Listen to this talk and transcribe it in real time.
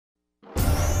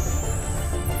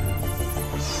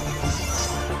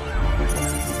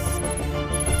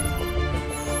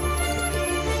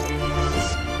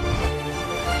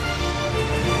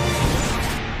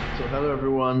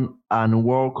everyone, and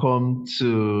welcome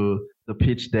to the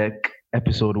Pitch Deck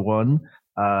episode one.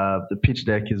 The Pitch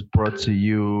Deck is brought to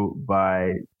you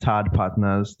by Tad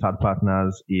Partners. Tad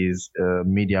Partners is a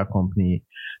media company,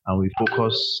 and we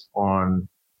focus on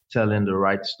telling the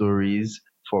right stories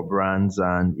for brands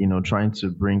and trying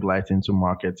to bring light into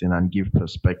marketing and give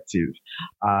perspective.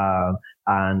 Uh,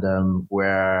 and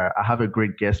where I have a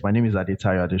great guest. My name is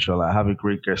Adetayo Adeshola. I have a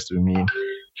great guest with me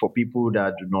for people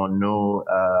that do not know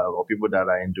or people that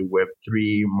are in the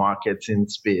Web3 marketing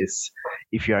space.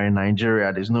 If you are in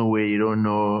Nigeria, there's no way you don't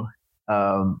know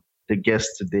the guest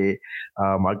today.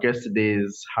 Our guest today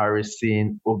is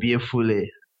Harrison Obi.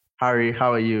 Harry,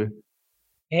 how are you?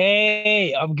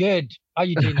 Hey, I'm good. How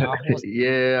you doing now?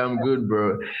 Yeah, I'm good,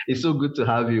 bro. It's so good to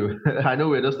have you. I know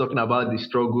we're just talking about the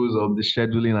struggles of the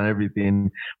scheduling and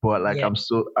everything, but like Yeah,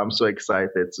 I'm so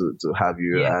excited to have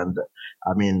you, yeah, and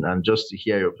I mean, and just to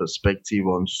hear your perspective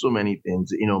on so many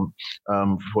things.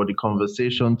 For the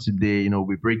conversation today,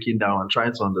 we're breaking down and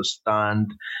trying to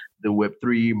understand the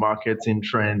Web3 marketing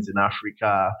trends in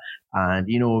Africa, and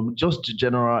just the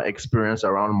general experience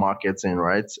around marketing,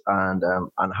 right? And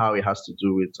how it has to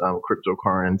do with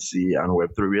cryptocurrency and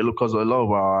Web3. Because a lot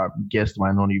of our guests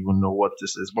might not even know what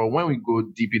this is, but when we go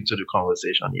deep into the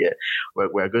conversation, yeah,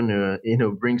 we're going to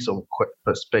bring some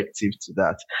perspective to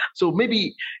that. So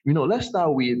maybe let's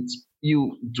start with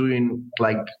you doing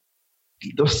like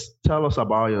just tell us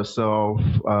about yourself,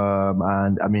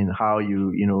 and I mean how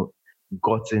you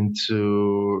got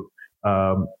into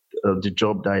the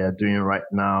job that you're doing right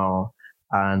now,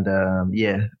 and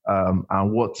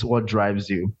and what drives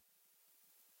you.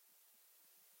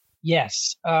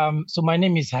 yes. So my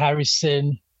name is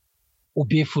Harrison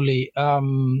Obi.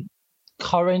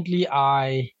 Currently,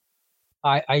 I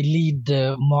lead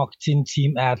the marketing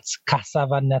team at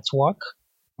Cassava Network.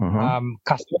 Mm-hmm.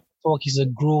 Cassava Network is a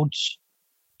growth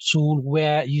tool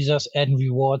where users earn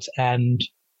rewards and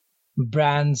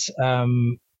brands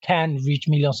can reach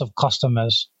millions of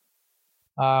customers.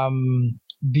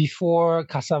 Before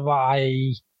Cassava,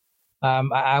 I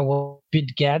was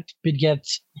Bitget.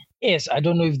 Bitget is, I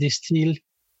don't know if they still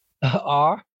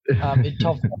are, a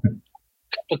top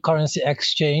cryptocurrency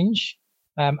exchange.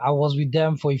 I was with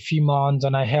them for a few months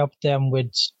and I helped them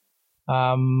with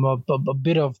a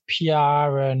bit of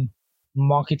PR and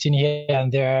marketing here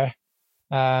and there.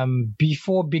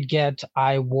 Before Bitget,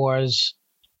 I was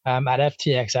at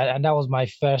FTX, and that was my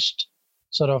first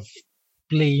sort of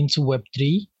play into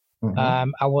Web3. Mm-hmm.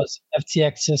 I was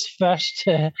FTX's first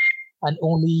and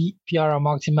only PR and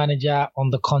marketing manager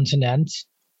on the continent.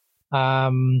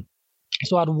 Um,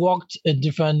 so I'd worked in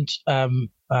different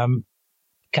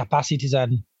capacities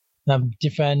and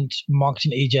different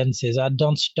marketing agencies. I'd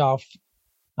done stuff.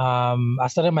 I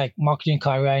started my marketing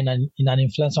career in an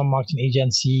influencer marketing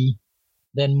agency,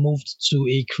 then moved to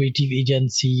a creative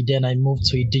agency, then I moved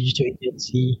to a digital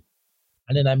agency,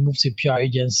 and then I moved to a PR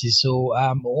agency. So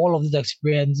all of these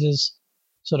experiences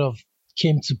sort of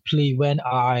came to play when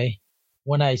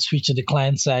I switched to the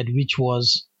client side, which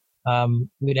was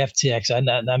with FTX,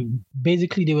 and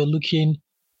basically they were looking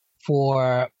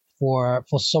for for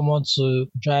someone to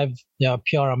drive their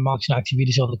PR and marketing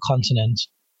activities on the continent.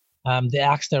 They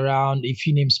asked around, a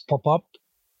few names popped up.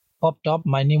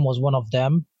 My name was one of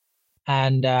them,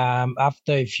 and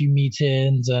after a few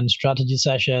meetings and strategy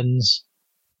sessions,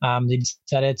 they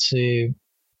decided to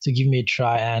give me a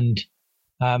try, and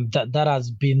that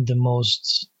has been the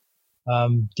most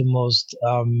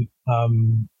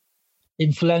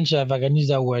influential, if I can use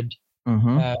that word,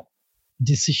 Mm-hmm. uh,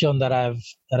 decision that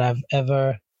I've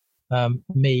ever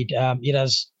made. It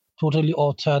has totally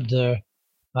altered the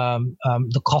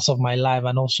course of my life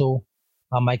and also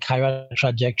my career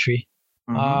trajectory.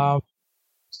 Mm-hmm. Um,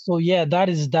 so yeah, that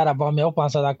is that about me. I hope I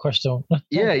answered that question.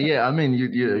 Yeah. I mean,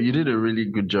 you did a really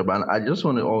good job, and I just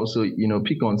want to also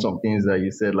pick on some things that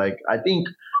you said. Like I think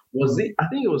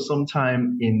it was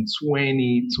sometime in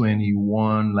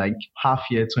 2021, like half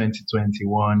year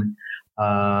 2021.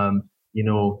 I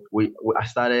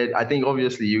started. I think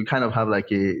obviously you kind of have like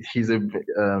you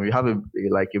have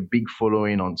like a big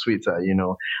following on Twitter,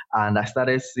 and I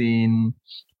started seeing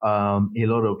a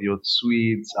lot of your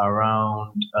tweets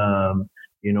around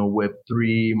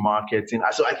Web3 marketing.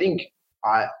 So I think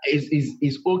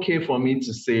it's okay for me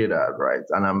to say that, right?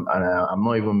 And I'm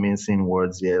not even mincing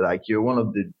words here. Like you're one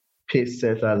of the pace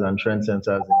setters and trend setters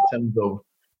in terms of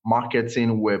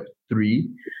marketing Web3.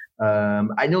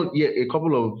 I know, yeah, a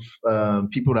couple of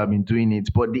people have been doing it,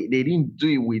 but they didn't do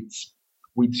it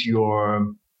with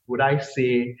your, would I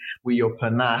say, with your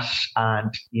panache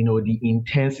and the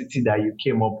intensity that you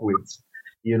came up with.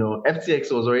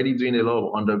 FTX was already doing a lot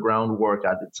of underground work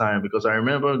at the time, because I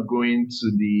remember going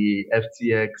to the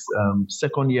FTX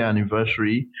second year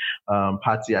anniversary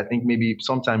party. I think maybe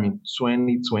sometime in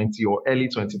 2020 or early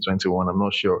 2021. I'm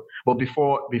not sure. But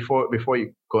before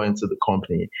you go into the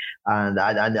company, and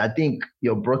I think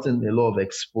you're brought in a lot of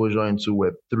exposure into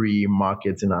Web3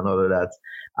 marketing and all of that.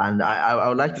 And I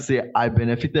would like to say I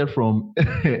benefited from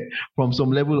from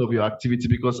some level of your activity,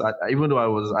 because even though I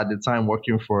was at the time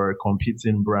working for a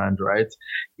competing brand, right?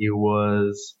 It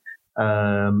was,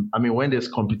 I mean, when there's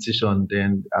competition,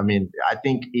 then I mean, I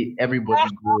think everybody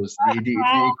grows,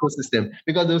 the ecosystem,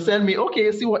 because they'll send me, okay,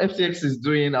 see what FTX is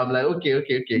doing. I'm like, okay,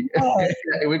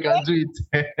 we can do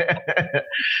it.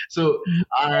 So,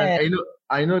 and Yeah.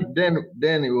 I know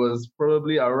then it was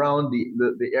probably around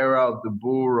the era of the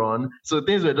bull run. So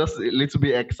things were just a little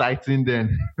bit exciting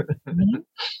then.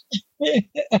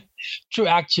 True,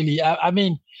 actually. I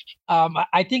mean,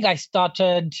 I think I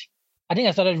started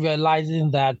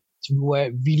realizing that we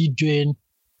were really doing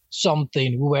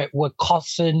something. We were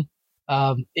causing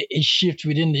a shift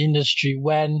within the industry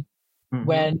Hmm.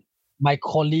 when my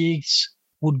colleagues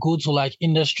would go to like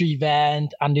industry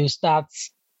event and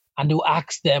they'll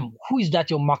ask them, who is that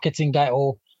your marketing guy,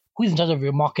 or who is in charge of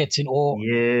your marketing, or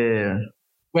Yeah.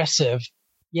 aggressive.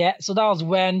 Yeah, so that was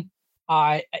when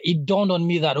I it dawned on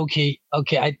me that okay,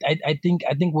 I think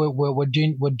we're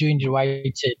doing the right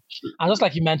thing. And just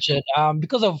like you mentioned,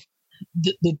 because of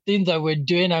the things that we're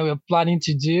doing and we're planning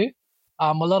to do,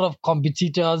 a lot of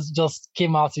competitors just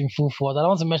came out in full force. I don't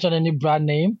want to mention any brand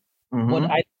name, but Hmm.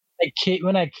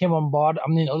 when I came on board, I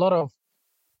mean a lot of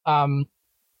um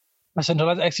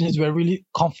centralized exchanges were really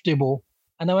comfortable.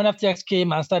 And then when FTX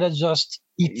came and started just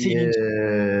eating into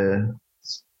Yeah.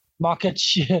 market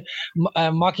share,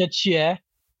 market share,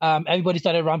 everybody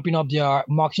started ramping up their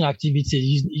marketing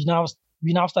activities.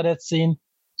 We now started seeing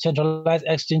centralized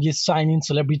exchanges signing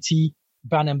celebrity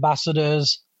brand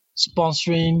ambassadors,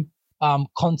 sponsoring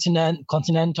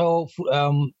continental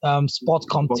sports Sport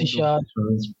competition,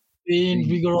 competitions. doing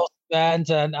Big. rigorous events,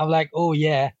 and I'm like, oh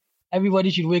yeah, everybody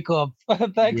should wake up.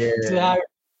 Thanks to Yeah. Harry.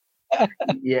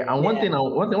 Yeah, and Yeah. one thing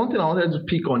I wanted to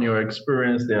pick on your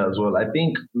experience there as well. I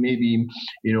think maybe,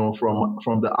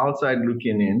 from the outside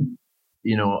looking in,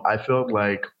 I felt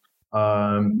like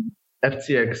um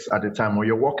FTX at the time, or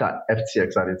your work at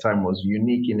FTX at the time, was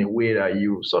unique in a way that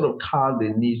you sort of carved a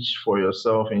niche for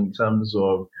yourself in terms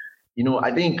of,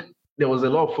 I think there was a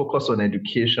lot of focus on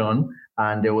education,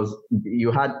 and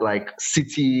you had like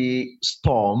city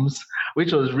storms,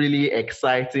 which was really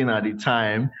exciting at the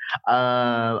time.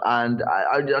 And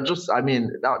I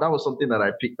mean, that was something that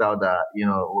I picked out that,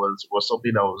 was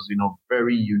something that was,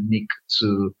 very unique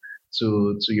to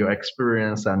your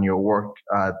experience and your work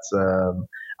at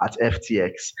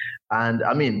FTX. And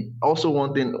I mean, also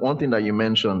one thing that you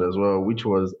mentioned as well, which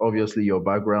was obviously your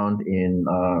background in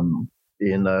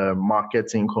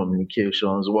marketing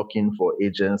communications, working for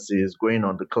agencies, going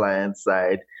on the client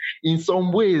side. In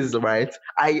some ways, right?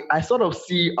 I sort of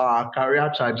see our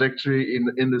career trajectory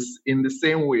in the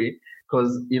same way,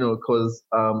 because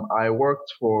I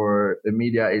worked for a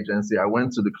media agency. I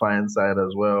went to the client side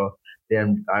as well.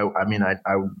 Then I mean I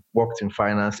worked in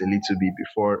finance a little bit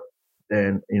before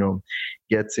then,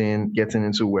 getting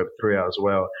into Web3 as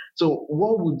well. So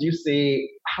what would you say,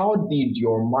 how did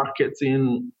your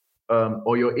marketing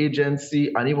or your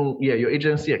agency, and even, yeah, your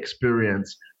agency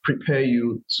experience prepare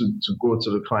you to go to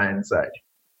the client side?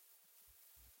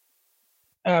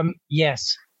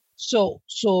 Yes. So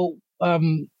a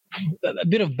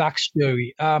bit of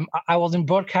backstory. I was in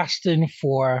broadcasting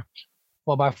for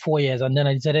about 4 years, and then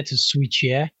I decided to switch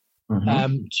here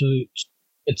Mm-hmm. to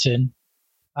it's in.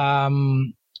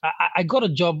 I got a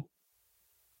job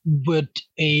with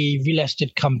a real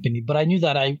estate company, but I knew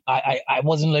that I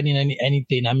wasn't learning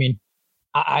anything. I mean,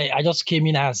 I just came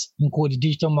in as in quote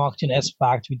digital marketing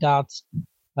expert without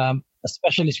a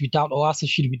specialist, without or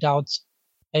associate, without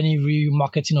any real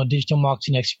marketing or digital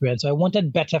marketing experience. So I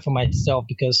wanted better for myself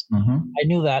because Mm-hmm. I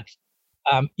knew that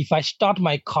if I start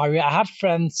my career, I had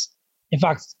friends. In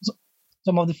fact,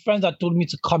 some of the friends that told me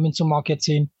to come into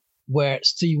marketing were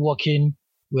still working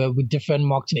with different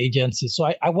marketing agencies. So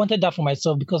I wanted that for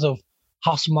myself because of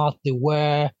how smart they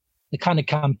were, the kind of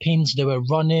campaigns they were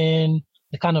running,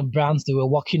 the kind of brands they were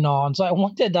working on. So I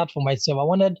wanted that for myself. I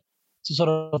wanted to sort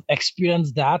of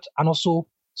experience that and also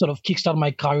sort of kickstart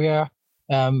my career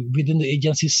within the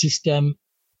agency system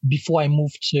before I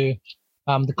moved to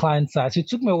the client side. So it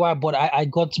took me a while, but I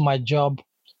got my job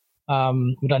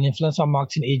with an influencer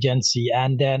marketing agency,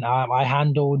 and then I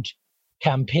handled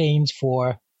campaigns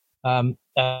for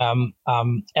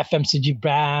FMCG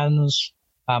brands,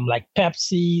 like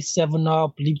Pepsi,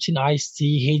 7-Up, Lipton Iced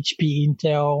Tea, HP,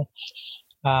 Intel,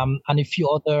 and a few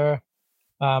other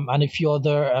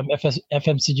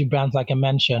FMCG brands like I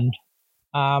mentioned.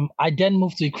 I then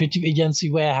moved to a creative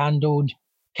agency where I handled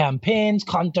campaigns,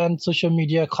 content, social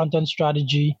media, content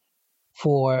strategy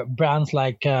for brands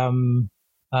like Indomie,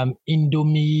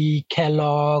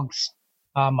 Kellogg's,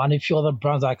 and a few other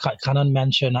brands I cannot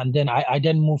mention. And then I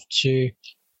then moved to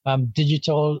a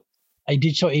digital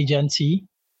agency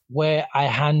where I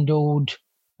handled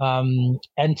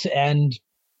end-to-end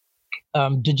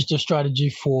digital strategy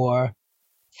for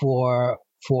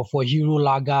Hero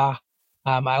Lager.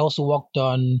 I also worked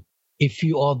on a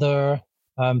few other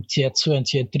tier 2 and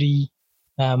tier 3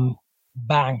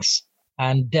 banks.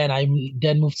 And then I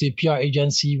moved to a PR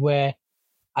agency where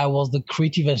I was the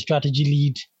creative and strategy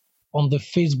lead on the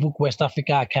Facebook West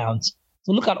Africa account.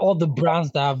 So look at all the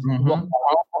brands that I've worked on.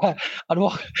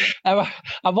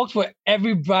 I've worked for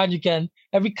every brand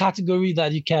every category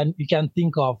that you can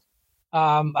think of.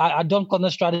 I've done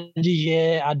content strategy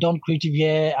here, I've done creative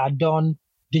here, I've done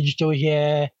digital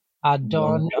here, I've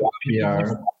done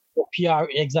PR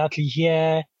exactly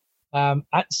here.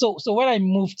 So when I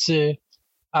moved to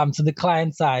the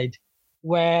client side,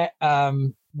 where I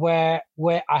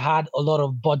had a lot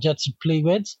of budget to play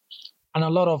with and a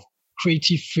lot of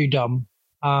creative freedom,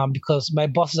 because my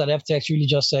bosses at FTX really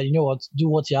just said, you know what, do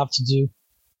what you have to do,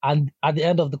 and at the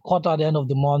end of the quarter, at the end of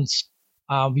the month,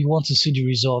 we want to see the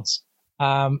results.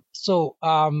 So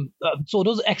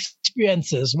those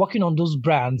experiences, working on those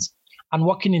brands and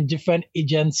working in different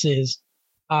agencies,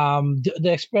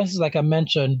 the experiences, like I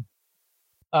mentioned,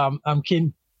 was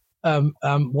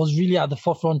really at the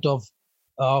forefront of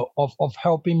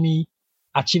helping me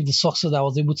achieve the success that I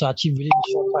was able to achieve within a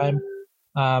short time.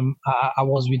 I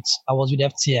was with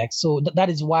FTX, so that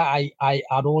is why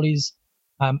I'd always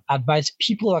advise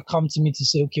people that come to me to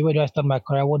say, okay, where do I start my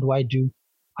career? What do I do?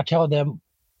 I tell them,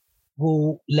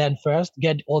 go learn first,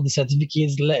 get all the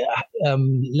certificates,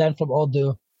 learn from all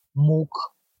the MOOC,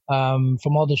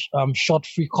 from all the short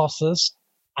free courses,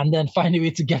 and then find a way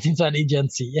to get into an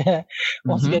agency. Yeah,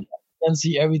 once you get into an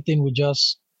agency, everything will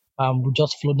just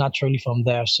flow naturally from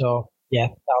there. So yeah,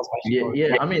 that was my story.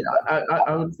 Yeah. I mean,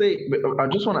 I would say I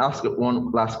just want to ask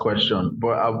one last question,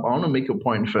 but I want to make a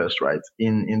point first, right?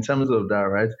 In terms of that,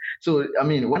 right? So I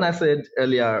mean, when I said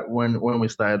earlier when we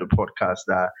started the podcast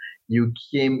that the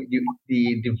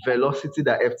velocity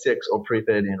that FTX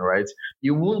operated in, right?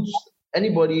 You won't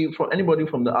anybody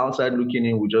from the outside looking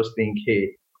in would just think,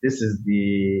 hey, this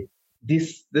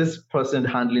person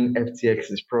handling FTX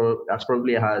has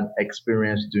probably had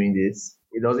experience doing this.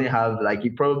 It doesn't have he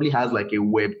probably has like a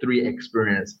Web3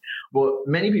 experience. But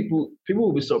many people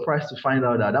will be surprised to find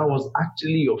out that was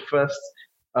actually your first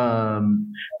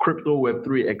crypto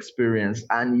Web3 experience,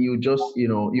 and you just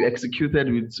you executed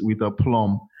with a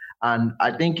plum. And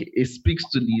I think it speaks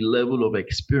to the level of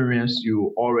experience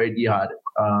you already had.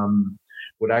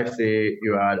 Would I say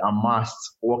you had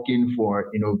amassed working for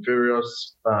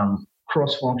various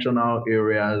cross-functional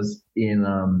areas in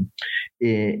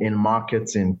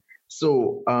marketing.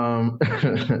 So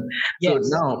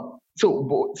Yes.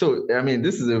 so I mean,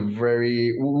 this is a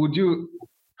very would you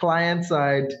client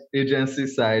side, agency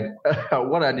side,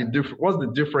 what's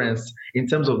the difference in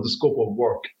terms of the scope of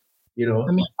work, I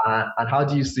mean, and how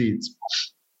do you see it?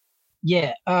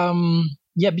 yeah.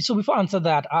 So before I answer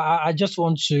that, I just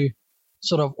want to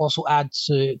sort of also add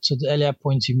to the earlier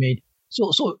point you made.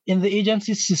 So in the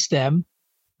agency system,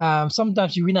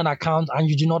 sometimes you win an account and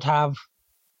you do not have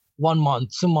 1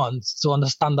 month, 2 months to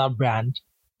understand that brand.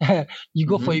 You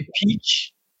go for a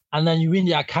pitch and then you win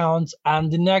the account,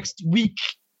 and the next week,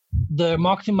 the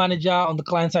marketing manager on the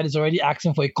client side is already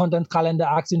asking for a content calendar,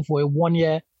 asking for a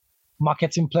 1-year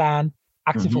marketing plan,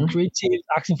 asking for creative,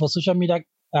 asking for social media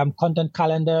content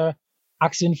calendar,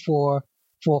 asking for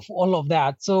all of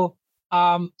that. So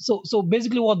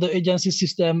basically what the agency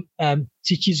system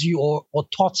teaches you or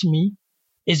taught me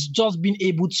is just being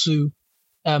able to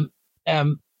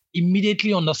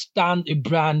immediately understand a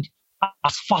brand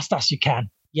as fast as you can.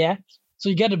 Yeah. So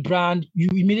you get a brand,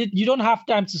 you don't have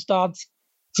time to start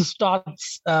you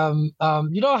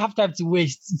don't have time to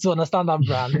waste to understand that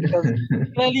brand, because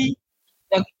clearly,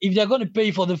 if they're going to pay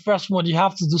you for the first one, you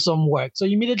have to do some work. So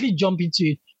you immediately jump into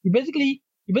it. You basically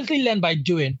learn by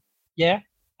doing. Yeah.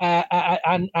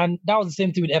 And that was the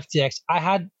same thing with FTX. I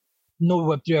had no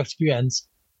Web3 experience.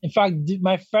 In fact,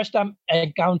 my first time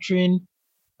encountering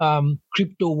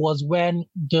crypto was when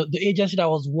the agency that I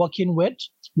was working with,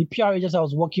 the PR agency I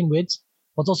was working with,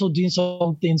 was also doing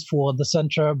some things for the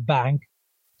central bank.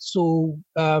 So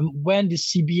when the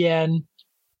CBN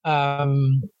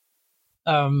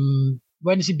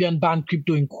when the CBN banned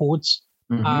crypto in quotes,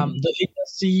 the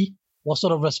agency was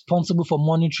sort of responsible for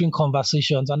monitoring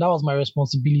conversations, and that was my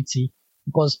responsibility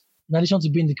because in addition to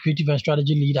being the creative and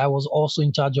strategy lead, I was also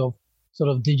in charge of sort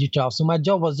of digital. So my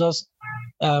job was just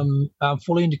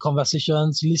following the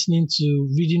conversations, listening to,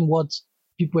 reading what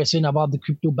people were saying about the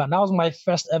crypto ban. That was my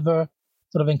first ever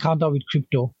sort of encounter with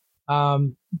crypto.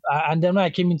 And then when I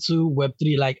came into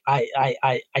Web3, like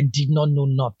I did not know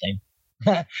nothing.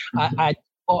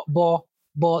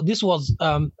 But this was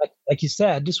like you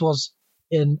said, this was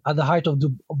in at the height of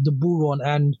the bull run,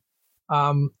 and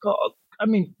I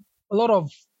mean a lot of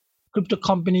crypto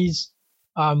companies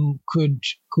could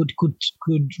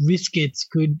risk it.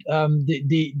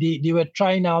 They were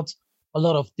trying out a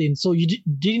lot of things. So you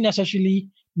didn't necessarily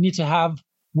need to have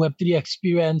Web3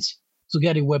 experience to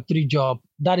get a Web3 job.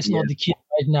 That is not the case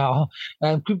right now.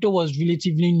 Crypto was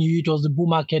relatively new. It was the bull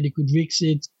market. You could risk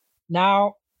it.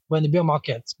 Now we're in the bear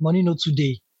market. Money no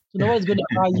today. So nobody's going to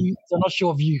hire you if they're not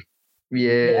sure of you.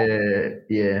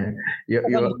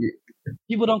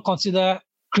 People don't consider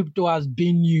crypto as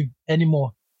being new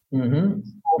anymore.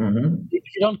 If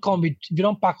you don't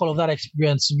pack all of that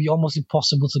experience, it'll be almost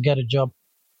impossible to get a job.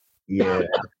 Yeah.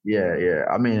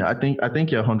 I mean, I think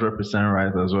you're 100%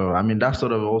 right as well. I mean, that's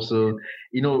sort of also,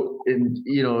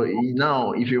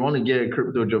 now if you want to get a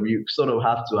crypto job, you sort of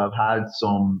have to have had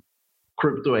some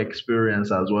crypto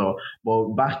experience as well.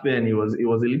 But back then it was a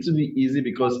little bit easy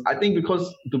because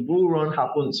the bull run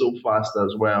happened so fast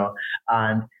as well,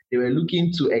 and they were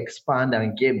looking to expand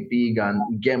and get big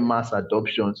and get mass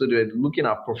adoption. So they were looking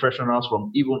at professionals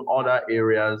from even other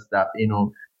areas that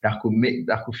that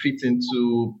could fit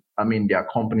into their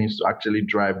companies to actually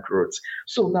drive growth.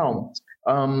 So now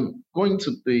going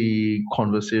to the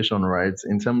conversation, right,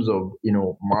 in terms of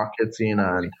marketing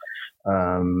and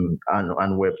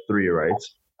Web3, right?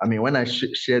 I mean, when I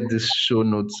shared this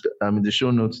the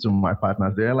show notes to my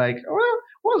partners, they're like, "Well,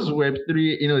 what's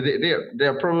Web3?"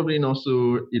 They're probably not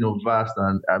so vast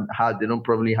and they don't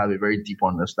probably have a very deep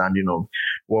understanding of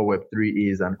what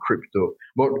Web3 is and crypto.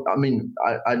 But I mean,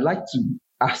 I'd like to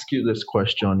ask you this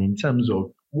question in terms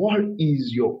of what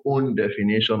is your own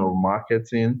definition of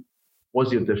marketing?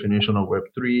 What's your definition of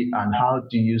Web3, and how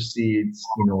do you see it,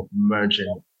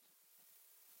 merging?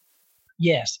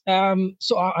 Yes.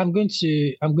 So I'm going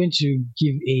to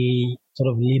give a sort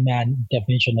of layman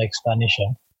definition or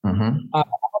explanation.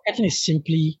 Marketing is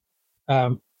simply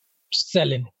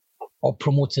selling or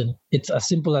promoting. It's as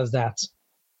simple as that.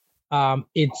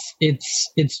 It's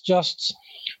just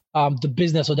the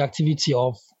business or the activity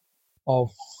of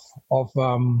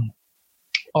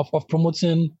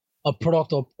promoting a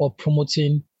product or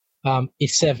promoting a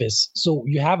service. So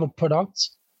you have a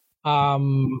product.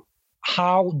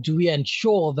 How do we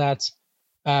ensure that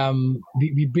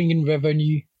we bring in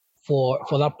revenue for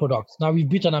that product? Now we've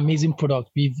built an amazing product.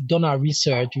 We've done our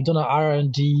research. We've done our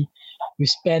R&D. We've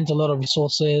spent a lot of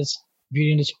resources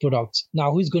building this product.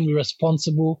 Now who's going to be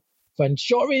responsible for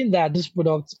ensuring that this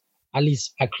product at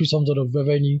least accrues some sort of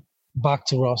revenue back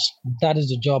to us? That is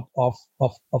the job of a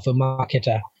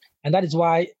marketer. And that is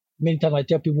why many times I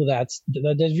tell people that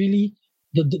there's really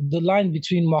the line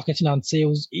between marketing and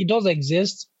sales. It does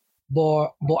exist,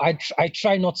 but I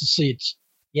try not to see it.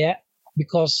 Yeah.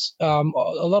 Because a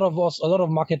lot of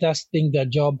marketers think their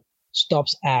job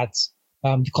stops at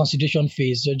the consideration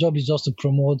phase. Their job is just to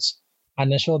promote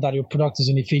and ensure that your product is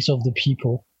in the face of the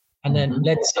people. And then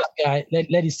let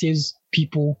the sales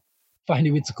people find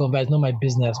a way to convert. It's not my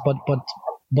business. But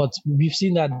we've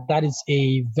seen that is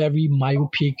a very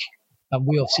myopic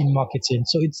way of seeing marketing.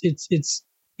 So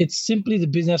it's simply the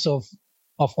business of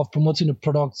promoting a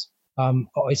product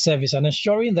or a service and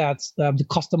ensuring that the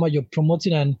customer you're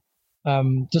promoting and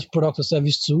this product or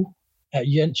service to,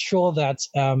 you ensure that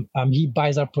he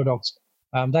buys that product.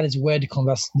 That is where the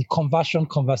conversion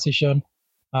conversation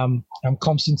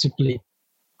comes into play.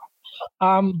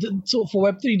 So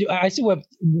for Web3, I see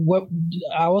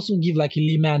I also give like a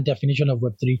layman definition of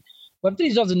Web3. Web3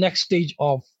 is just the next stage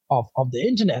of the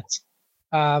internet,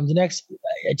 the next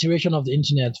iteration of the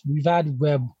internet. We've had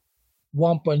Web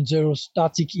 1.0,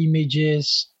 static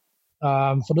images.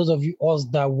 For those of us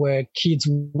that were kids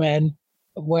when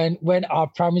our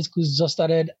primary schools just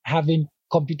started having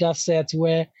computer sets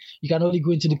where you can only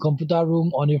go into the computer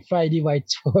room on a Friday by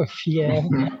 12 p.m.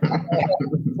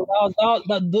 So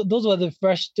those were the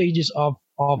first stages of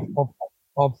what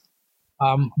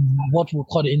we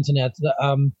call the internet.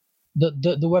 The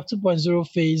Web 2.0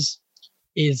 phase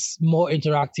is more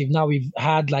interactive. Now we've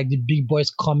had like the big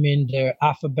boys come in, the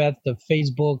Alphabet, the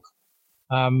Facebook,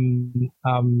 the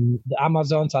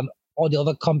Amazons, and all the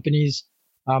other companies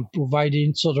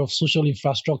providing sort of social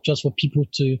infrastructures for people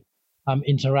to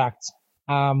interact.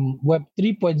 Web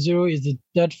 3.0 is the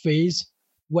third phase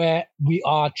where we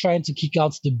are trying to kick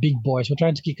out the big boys. We're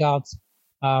trying to kick out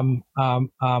some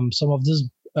of this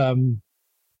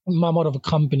mammoth of a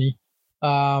company,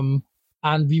 and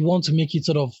we want to make it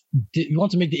we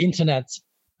want to make the internet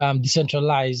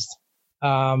decentralized.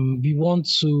 We want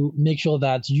to make sure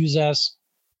that users,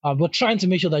 we're trying to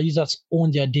make sure that users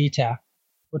own their data.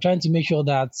 We're trying to make sure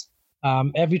that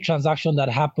every transaction that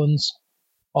happens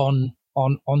on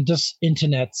this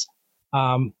internet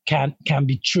can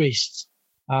be traced,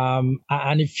 and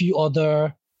a few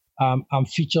other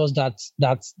features that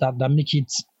make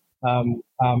it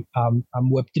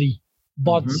Web3.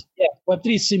 But yeah,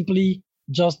 Web3 is simply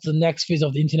just the next phase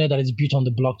of the internet that is built on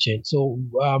the blockchain. So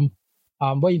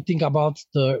when you think about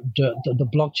the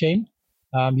blockchain,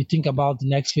 you think about the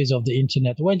next phase of the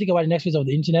internet. When you think about the next phase of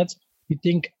the internet, you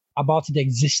think about it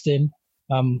existing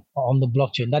on the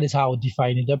blockchain. That is how I would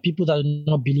define it. There are people that do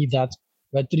not believe that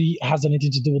Web3 has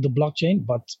anything to do with the blockchain,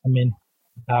 but I mean,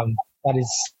 that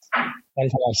is how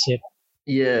I see it.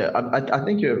 Yeah, I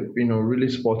think you're really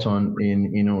spot on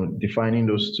in defining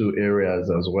those two areas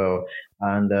as well,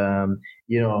 and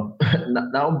now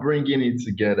bringing it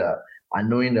together and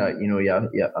knowing that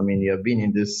I mean you've been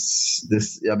in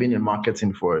you've been in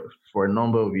marketing for a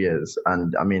number of years,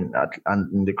 and I mean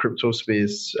and in the crypto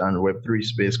space and Web3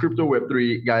 space, crypto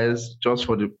Web3 guys, just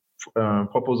for the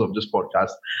purpose of this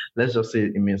podcast, let's just say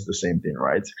it means the same thing,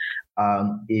 right?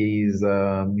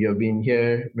 You've been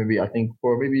here maybe I think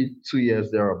for maybe 2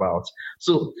 years thereabouts.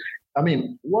 So, I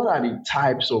mean, what are the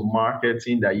types of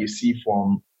marketing that you see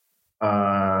from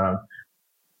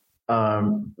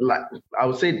like I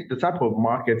would say the type of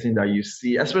marketing that you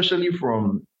see, especially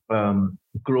from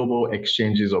global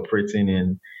exchanges operating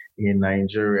in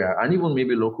Nigeria and even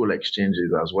maybe local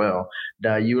exchanges as well,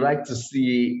 that you like to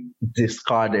see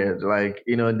discarded? Like,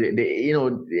 I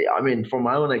mean, from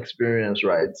my own experience,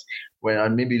 right?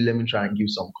 Maybe let me try and give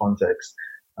some context.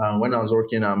 When I was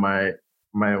working at my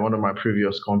one of my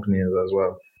previous companies as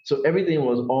well, so everything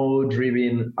was all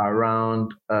driven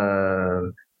around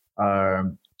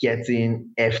getting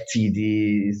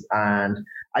FTDs, and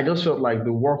I just felt like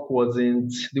the work was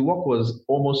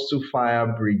almost too fire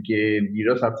brigade.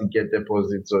 You just have to get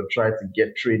deposits or try to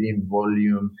get trading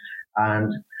volume.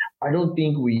 And I don't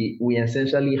think we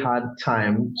essentially had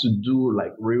time to do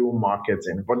like real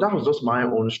marketing. But that was just my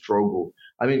own struggle.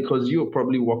 I mean, because you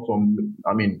probably work from,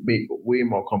 I mean, way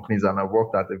more companies, and I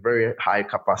worked at a very high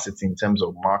capacity in terms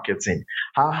of marketing.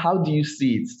 How do you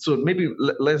see it? So maybe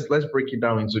let's break it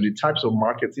down into the types of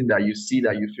marketing that you see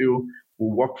that you feel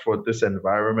will work for this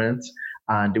environment,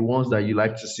 and the ones that you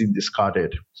like to see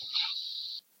discarded.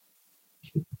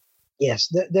 Yes,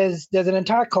 there's an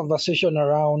entire conversation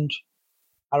around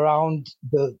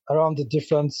the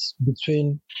difference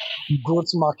between growth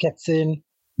marketing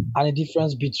and the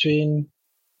difference between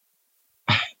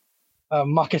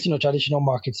marketing or traditional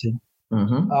marketing.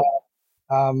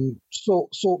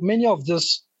 So many of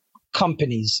these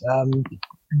companies,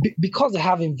 because they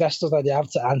have investors that they have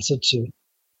to answer to,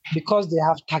 because they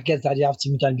have targets that they have to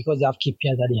meet, and because they have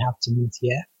KPIs that they have to meet,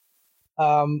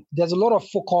 there's a lot of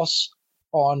focus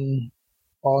on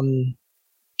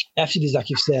FTDs, like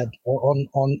you said, or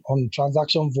on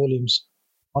transaction volumes,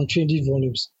 on trading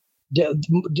volumes.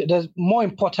 There's more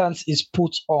importance is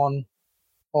put on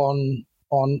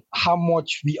how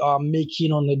much we are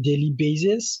making on a daily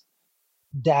basis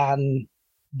than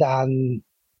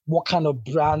what kind of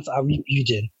brands are we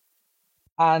building.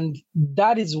 And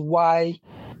that is why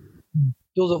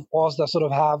those of us that sort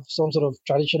of have some sort of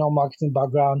traditional marketing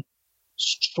background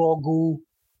struggle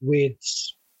with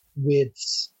the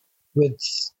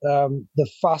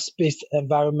fast-paced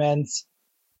environment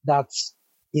that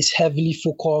is heavily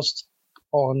focused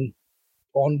on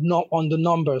the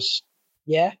numbers.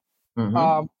 Yeah.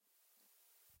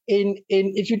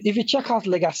 If you check out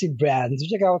legacy brands, you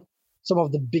check out some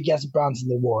of the biggest brands in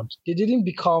the world, they didn't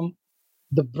become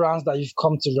the brands that you've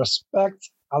come to respect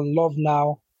and love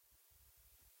now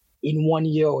in 1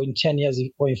 year or in 10 years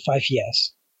or in 5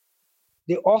 years.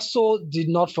 They also did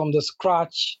not from the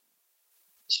scratch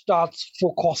start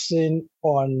focusing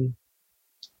on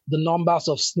the numbers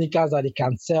of sneakers that they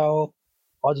can sell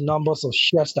or the numbers of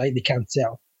shirts that they can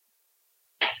sell.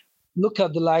 Look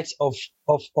at the likes of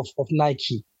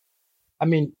Nike. I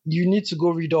mean, you need to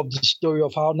go read up the story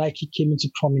of how Nike came into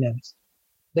prominence.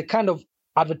 The kind of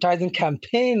advertising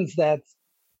campaigns that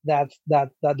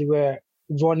they were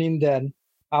running then.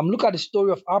 Look at the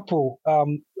story of Apple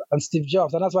and Steve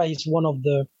Jobs, and that's why he's one of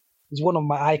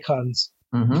my icons.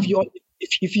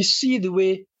 If you see the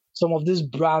way some of these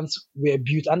brands were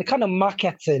built and the kind of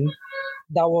marketing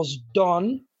that was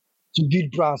done to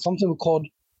build brands. Something we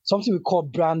call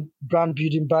brand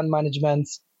building, brand management,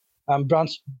 brand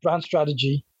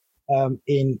strategy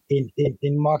in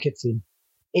marketing.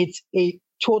 It's a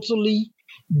totally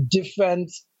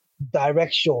different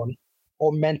direction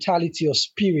or mentality or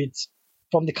spirit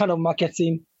from the kind of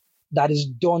marketing that is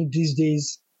done these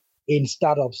days in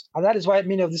startups. And that is why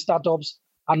many of these startups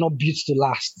are not built to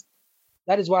last.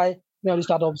 That is why many of these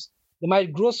startups, they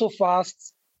might grow so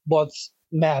fast, but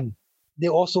man, they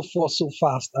also fall so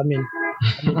fast.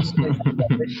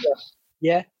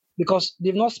 Yeah, because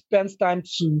they've not spent time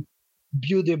to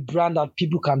build a brand that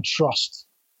people can trust,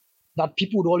 that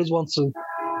people would always want to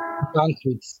bank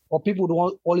with, or people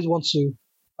would always want to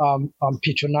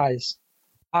patronize.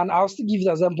 And I'll still give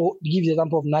the example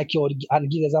of Nike,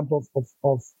 and give the example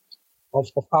of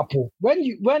Apple. When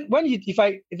you if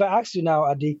I ask you now,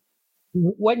 Adi,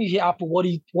 when you hear Apple,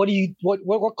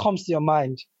 what comes to your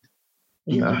mind?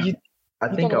 I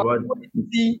think about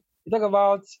you talk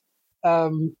about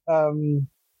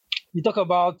you talk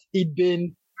about it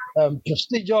being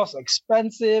prestigious,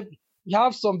 expensive. You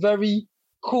have some very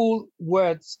cool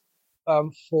words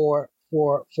for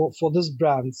these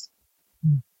brands.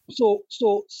 So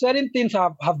certain things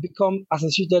have become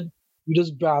associated with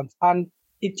those brands, and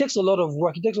it takes a lot of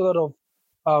work. It takes a lot of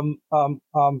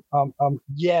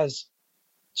years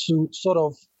to sort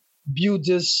of build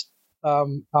this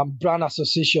brand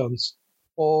associations,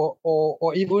 or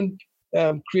even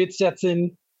create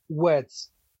certain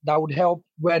words that would help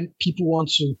when people want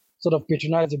to sort of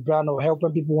patronize the brand, or help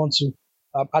when people want to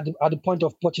at the point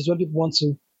of purchase, when people want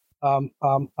to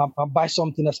buy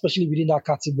something, especially within that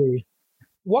category.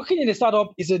 Working in a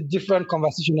startup is a different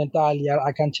conversation entirely.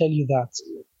 I can tell you that.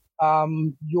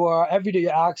 Every day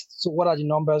you're asked, so what are the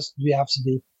numbers do you have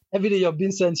today? Every day you're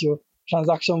being sent your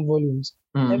transaction volumes.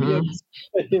 Every day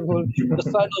the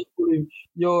sign-up volume,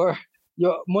 your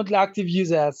monthly active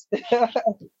users.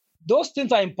 Those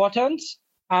things are important,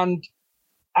 and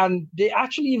they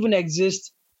actually even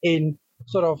exist in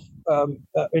sort of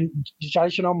in the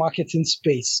traditional marketing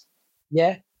space.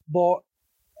 Yeah, but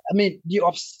the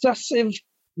obsessive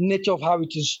nature of how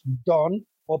it is done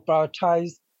or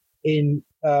prioritized in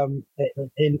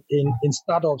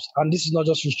startups, and this is not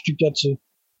just restricted to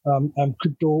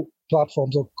crypto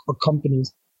platforms or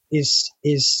companies, is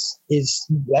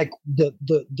like the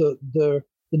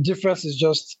difference is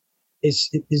just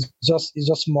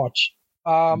much.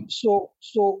 So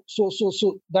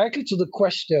directly to the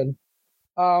question,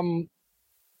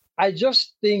 I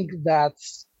just think that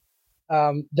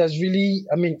there's really,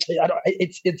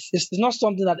 it's not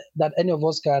something that any of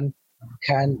us can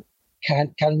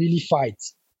really fight,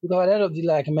 because at the end of the day,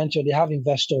 like I mentioned, they have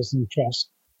investors in the press,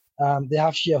 they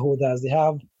have shareholders, they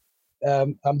have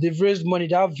they've raised money,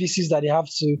 they have VCs that they have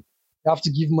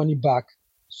to give money back.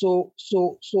 So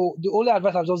the only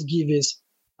advice I'll just give is,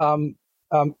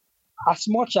 as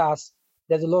much as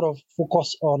there's a lot of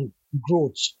focus on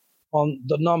growth, on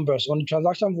the numbers, on the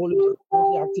transaction volume of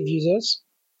the active users,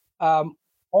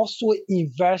 also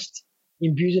invest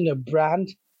in building a brand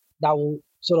that will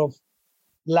sort of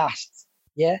last,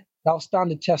 that will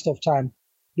stand the test of time.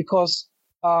 Because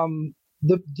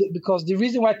because the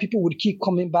reason why people would keep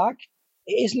coming back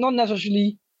is not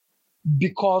necessarily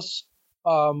because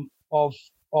or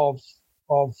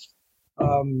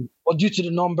due to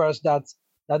the numbers that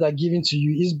are given to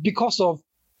you, is because of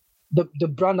the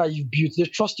brand that you've built. They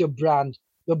trust your brand.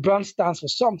 Your brand stands for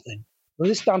something.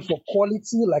 Does it stand for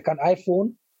quality, like an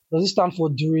iPhone? Does it stand for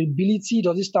durability?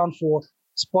 Does it stand for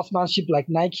sportsmanship, like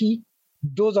Nike?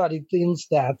 Those are the things,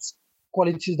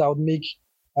 qualities that would make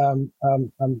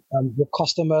your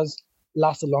customers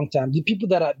last a long time. The people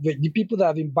that have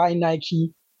been buying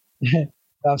Nike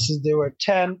since they were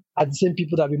 10 are the same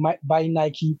people that have been buying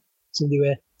Nike since they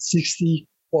were 60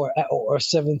 or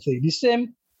 70. The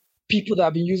same people that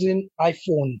have been using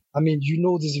iPhone.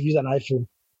 This, if you use an iPhone,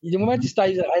 the moment you start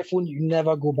using an iPhone, you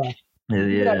never go back.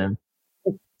 Yeah.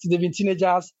 They've been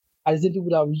teenagers, and the same people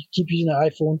that will keep using an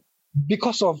iPhone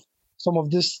because of some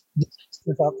of this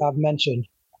stuff I've mentioned.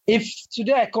 If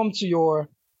today I come to your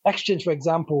exchange, for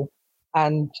example,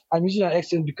 and I'm using an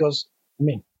exchange because,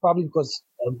 probably because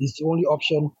it's the only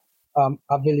option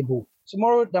available.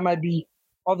 Tomorrow, there might be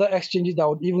other exchanges that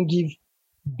would even give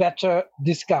better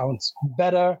discounts,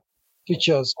 better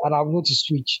features, and I'm going to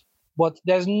switch. But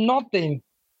there's nothing.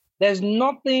 If you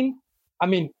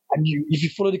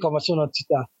follow the conversation on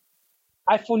Twitter,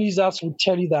 iPhone users will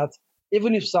tell you that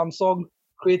even if Samsung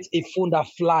creates a phone that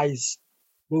flies,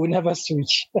 we will never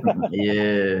switch.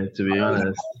 Yeah, to be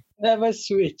honest. Never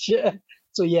switch.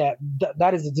 So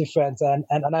that is the difference. And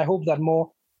I hope that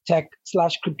more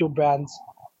tech/crypto brands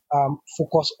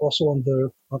focus also on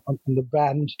on the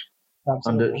brand.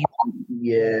 On the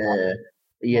yeah.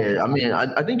 Yeah, I mean,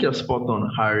 I think you're spot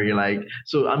on, Harry. Like,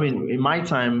 so, I mean, in my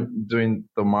time doing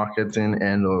the marketing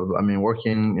end of, I mean,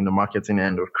 working in the marketing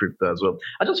end of crypto as well,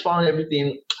 I just found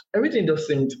everything just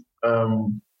seemed a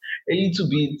little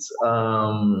bit,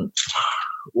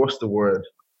 what's the word?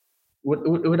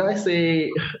 Would I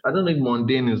say, I don't think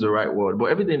mundane is the right word, but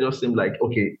everything just seemed like,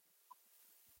 okay,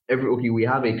 okay, we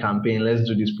have a campaign, let's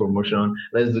do this promotion,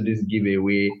 let's do this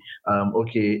giveaway.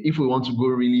 Okay, if we want to go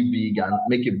really big and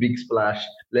make a big splash,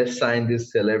 let's sign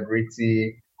this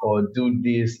celebrity or do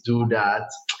this, do that.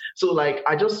 So like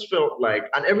I just felt like,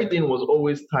 and everything was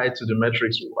always tied to the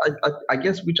metrics. I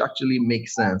guess, which actually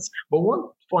makes sense. But one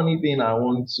funny thing I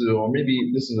want to, or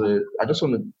maybe this is I just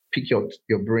want to pick your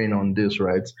brain on this,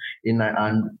 right?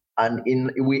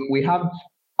 We have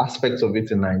aspects of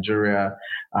it in Nigeria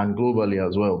and globally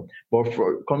as well. But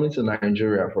for coming to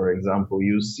Nigeria, for example,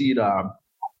 you see that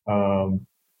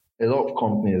a lot of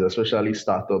companies, especially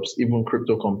startups, even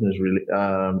crypto companies, really,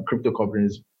 crypto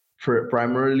companies,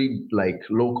 primarily like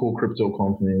local crypto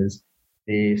companies,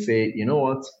 they say, you know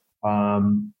what,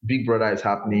 Big Brother is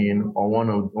happening, or one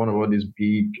of all these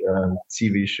big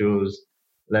TV shows.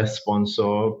 Let's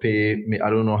sponsor, pay. I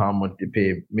don't know how much they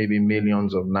pay, maybe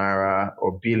millions of naira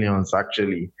or billions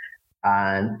actually.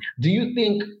 And do you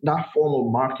think that form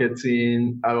of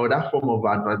marketing or that form of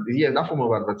that form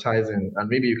of advertising, and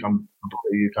maybe you can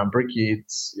break it.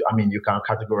 I mean, you can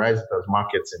categorize it as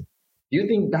marketing. Do you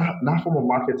think that form of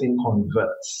marketing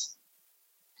converts?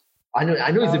 I know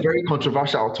it's a Um, very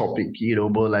controversial topic,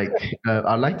 but like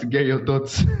I'd like to get your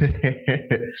thoughts.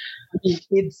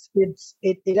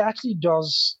 it actually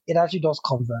does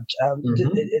convert. Hmm.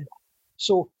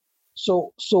 So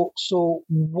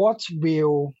what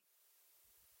will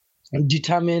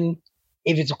determine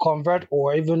if it's a convert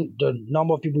or even the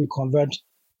number of people you convert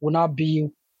will not be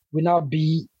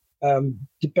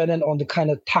dependent on the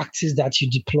kind of tactics that you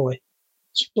deploy.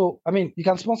 So I mean, you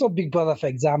can sponsor Big Brother, for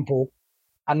example,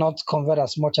 and not convert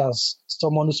as much as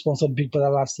someone who sponsored Big Brother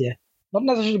last year. Not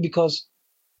necessarily because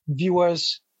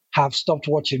viewers have stopped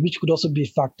watching, which could also be a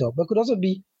factor, but could also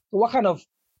be what kind of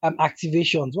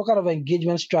activations, what kind of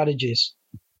engagement strategies,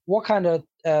 what kind of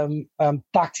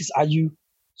tactics are you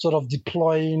sort of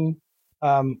deploying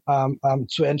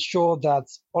to ensure that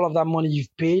all of that money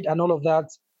you've paid and all of that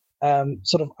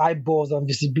sort of eyeballs and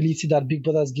visibility that Big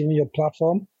Brother is giving your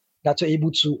platform, that you're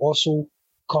able to also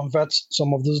convert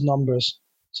some of those numbers.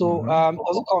 So Hmm.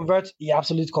 does it convert? Yeah,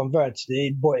 absolutely converts.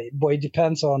 But it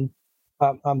depends on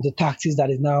the tactics that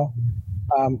is now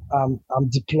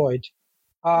deployed.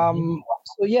 Hmm.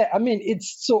 So yeah, I mean,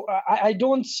 it's so I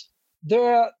don't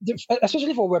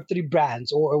especially for Web3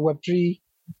 brands or Web3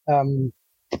 um,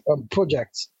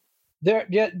 projects, there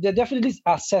definitely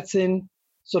are certain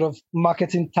sort of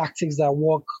marketing tactics that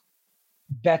work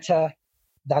better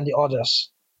than the others.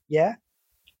 Yeah.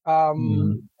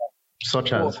 Um, Such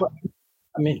for, as. for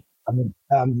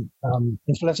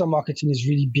influencer marketing is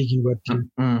really big in Web3.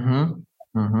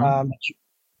 Mm-hmm. Mm-hmm. Um,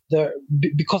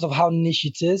 because of how niche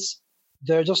it is,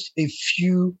 there are just a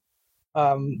few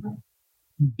um,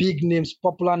 big names,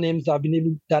 popular names that have been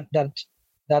able that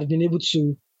have been able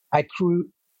to accrue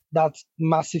that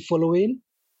massive following,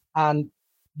 and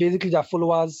basically their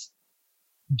followers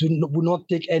will not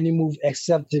take any move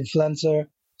except the influencer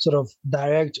sort of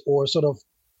direct or sort of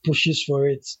pushes for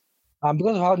it.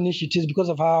 Because of how niche it is, because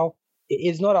of how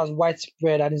it's not as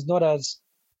widespread and it's not as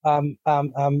um,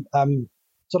 um, um, um,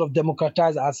 sort of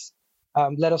democratized as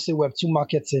let us say Web2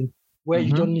 marketing, where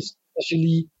you don't Mm-hmm.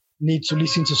 necessarily need to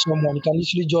listen to someone. You can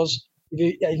literally just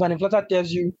if an influencer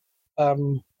tells you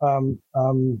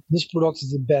this product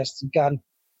is the best, you can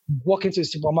walk into a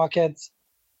supermarket,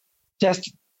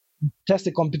 test test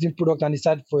a competing product and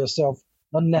decide for yourself,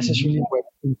 not necessarily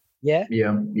Mm-hmm. Web2. Yeah.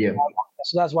 Yeah. Yeah.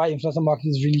 So that's why influencer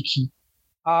marketing is really key.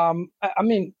 I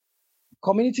mean,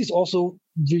 community is also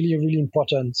really, really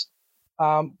important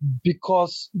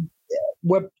because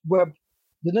web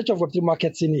the nature of Web3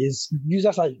 marketing is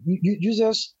users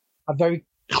are very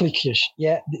cliquish.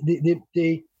 Yeah,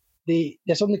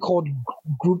 there's something called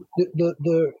group.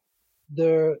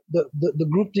 The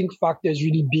group think factor is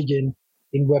really big in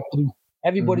Web3.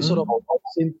 Everybody sort of Mm-hmm. does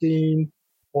the same thing,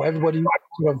 or everybody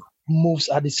sort of moves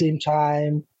at the same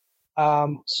time.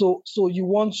 So you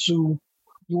want to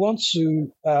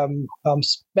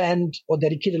spend or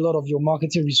dedicate a lot of your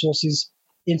marketing resources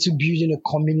into building a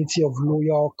community of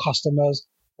loyal customers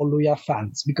or loyal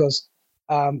fans. Because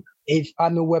if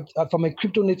I'm from a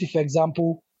crypto native, for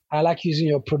example, I like using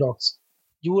your products,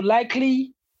 you will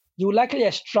likely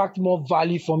extract more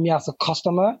value from me as a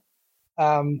customer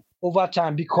over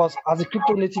time, because as a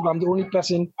crypto native, I'm the only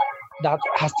person that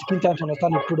has taken time to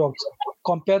understand the product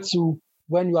compared to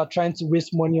when you are trying to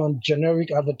waste money on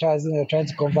generic advertising or trying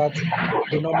to convert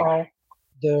the normal,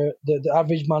 the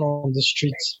average man on the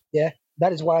streets. Yeah,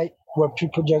 that is why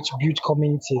Web3 projects build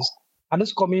communities, and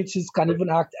those communities can even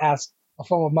act as a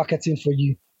form of marketing for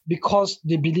you because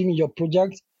they believe in your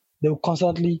project. They will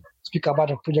constantly speak about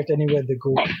the project anywhere they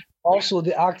go. Also,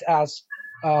 they act as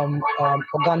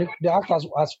organic. They act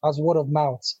as word of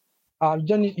mouth.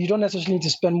 You don't necessarily need to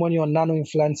spend money on nano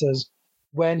influencers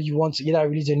when you want to either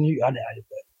release a new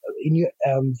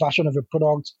version of a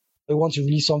product or you want to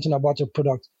release something about your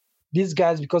product. These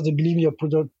guys, because they believe in your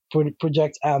project,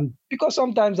 because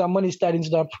sometimes their money is tied into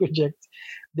that project,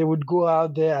 they would go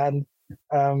out there and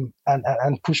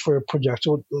push for a project.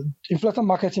 So influencer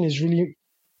marketing is really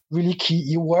really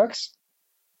key. It works.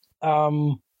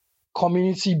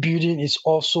 Community building is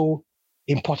also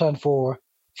important for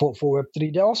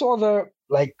Web3. There are also other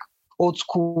like old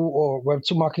school or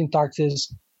Web2 marketing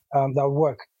tactics that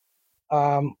work,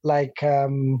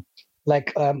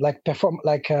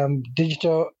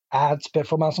 digital ads,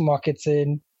 performance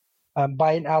marketing,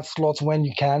 buying ad slots when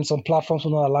you can. Some platforms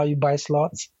will not allow you buy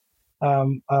slots.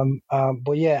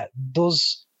 But yeah,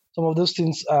 some of those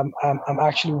things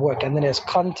actually work. And then there's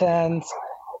content,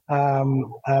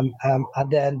 and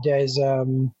then there's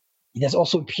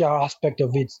also a PR aspect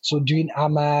of it. So doing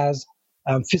AMAs,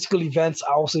 physical events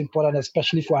are also important,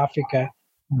 especially for Africa.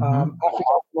 Africa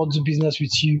will not do business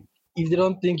with you if they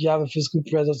don't think you have a physical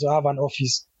presence or have an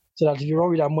office, so that if you run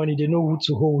with their money, they know who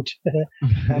to hold.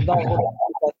 And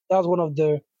that's one of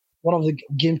the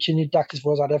game changing tactics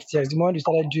for us at FTX. The moment we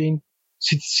started doing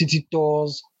city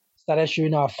tours, started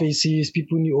showing our faces,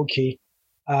 people knew, okay,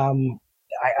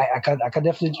 I can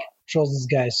definitely trust this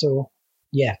guy. So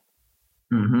yeah.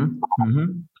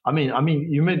 I mean,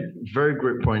 you made very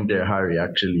great point there, Harry.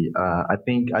 Actually, I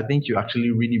think you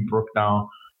actually really broke down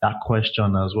that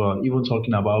question as well. Even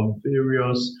talking about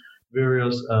various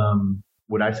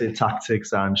would I say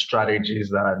tactics and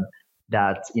strategies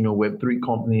that Web3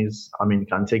 companies, I mean,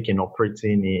 can take in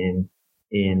operating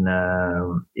in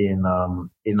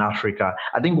Africa.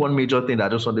 I think one major thing that I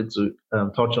just wanted to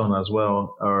touch on as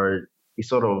well, or is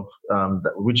sort of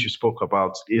which you spoke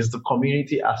about, is the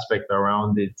community aspect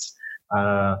around it.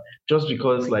 Just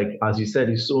because, like as you said,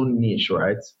 it's so niche,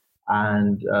 right?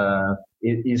 And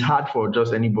it is hard for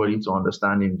just anybody to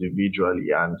understand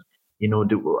individually. And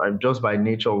just by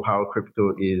nature of how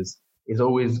crypto is, it's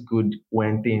always good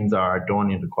when things are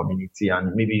done in the community,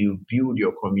 and maybe you build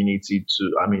your community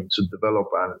to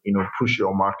develop and push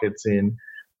your marketing,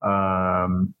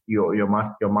 your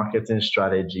marketing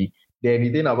strategy. The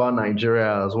only thing about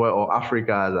Nigeria as well, or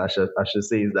Africa, as I should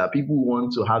say, is that people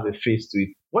want to have a face to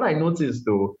it. What I noticed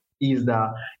though is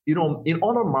that in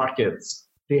other markets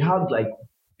they have like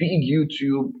big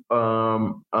YouTube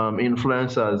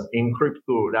influencers in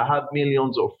crypto that have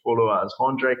millions of followers,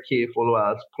 100K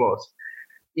followers plus.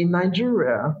 In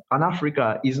Nigeria and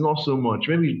Africa is not so much.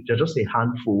 Maybe they're just a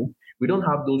handful. We don't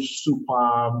have those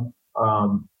super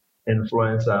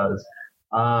influencers.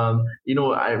 When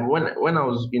I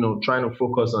was trying to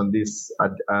focus on this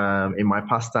in my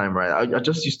pastime, right? I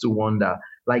just used to wonder,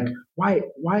 like, why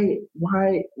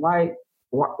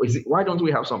why don't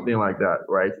we have something like that,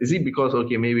 right? Is it because,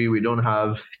 okay, maybe we don't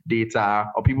have data,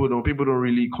 or people don't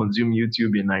really consume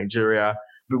YouTube in Nigeria?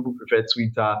 People prefer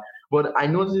Twitter. But I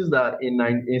noticed that in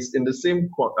the same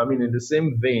in the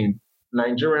same vein,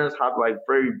 Nigerians have like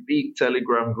very big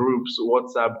Telegram groups,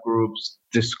 WhatsApp groups,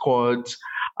 Discord,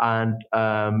 and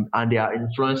they are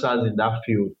influencers in that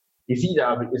field. Is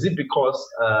it because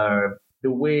the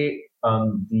way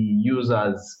the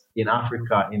users in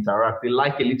Africa interact, they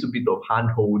like a little bit of hand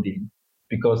holding,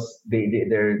 because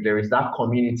there is that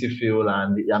community feel,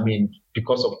 and I mean,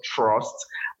 because of trust.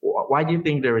 Why do you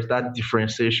think there is that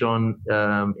differentiation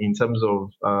in terms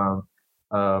of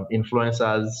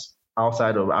influencers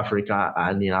outside of Africa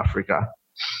and in Africa?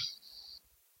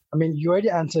 I mean, you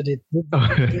already answered it. The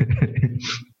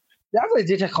answer is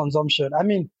data consumption. I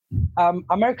mean,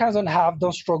 Americans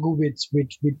don't struggle with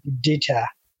data.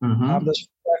 There's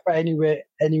Wi-Fi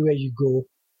anywhere you go,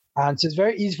 and so it's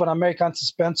very easy for an American to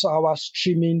spend 2 hours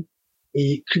streaming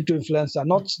a crypto influencer,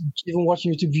 not even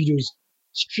watching YouTube videos,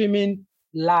 streaming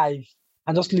live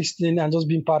and just listening and just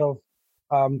being part of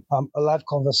a live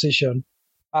conversation.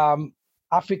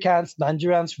 Africans,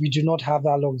 Nigerians, we do not have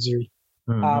that luxury.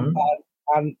 And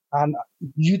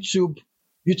YouTube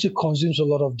consumes a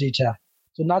lot of data.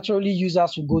 So naturally,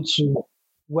 users will go to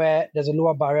where there's a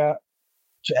lower barrier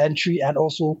to entry, and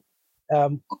also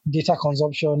data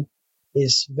consumption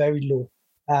is very low.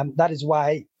 That is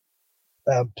why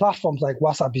platforms like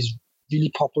WhatsApp is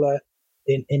really popular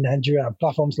in Nigeria.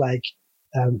 Platforms like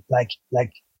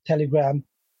Telegram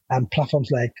and platforms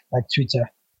like Twitter.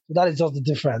 So that is just the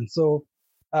difference. So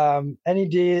any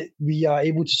day we are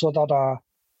able to sort out our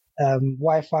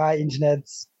Wi-Fi internet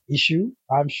issue,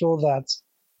 I'm sure that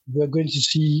we're going to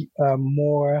see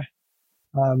more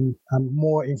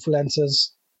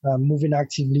influencers moving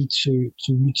actively to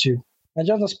YouTube. And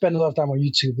just not spend a lot of time on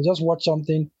YouTube. They just watch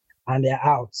something and they're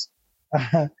out.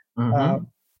 Mm-hmm.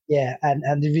 Yeah,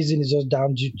 and the reason is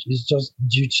just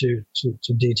due to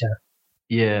data.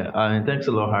 Yeah, thanks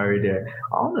a lot, Harry. There,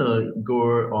 I want to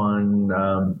go on.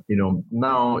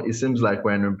 Now it seems like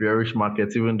we're in a bearish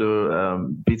market, even though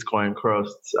Bitcoin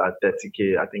crossed at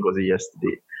 30K. I think was it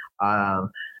yesterday.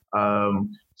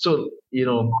 Um, so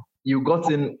you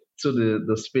got into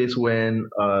the space when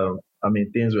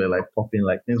things were like popping,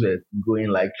 like things were going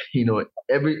like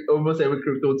every almost every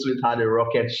crypto tweet had a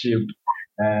rocket ship.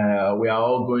 We are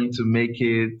all going to make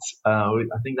it. I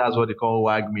think that's what they call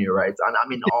WAGMI, right? And I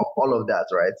mean all of that,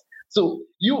 right? So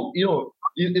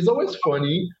it's always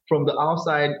funny from the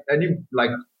outside, and like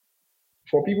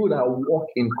for people that work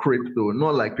in crypto,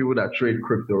 not like people that trade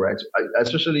crypto, right?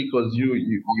 Especially because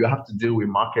you have to deal with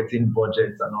marketing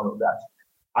budgets and all of that.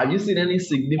 Have you seen any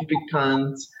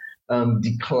significant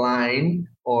decline,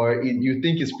 or you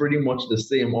think it's pretty much the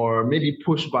same, or maybe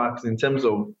pushbacks in terms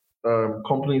of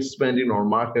companies spending on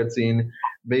marketing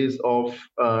based off,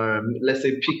 let's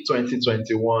say, peak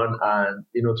 2021, and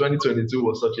 2022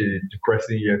 was such a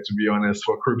depressing year, to be honest,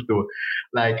 for crypto.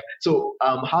 Like, so,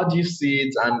 how do you see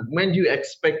it, and when do you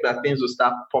expect that things will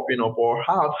start popping up, or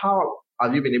how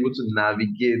have you been able to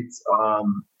navigate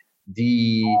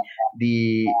the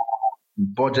the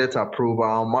budget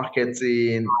approval,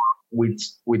 marketing with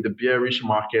the bearish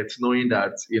market, knowing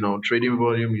that trading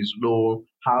volume is low?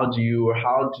 How are you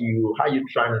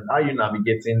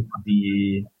navigating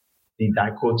the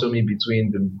dichotomy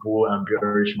between the bull and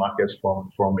bearish market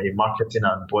from a marketing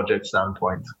and budget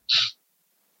standpoint?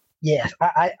 Yes,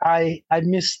 I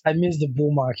miss the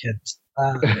bull market.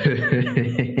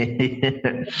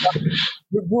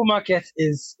 The bull market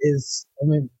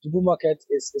the bull market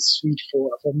is sweet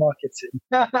for marketing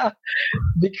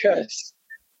because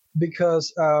I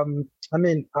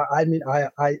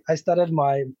started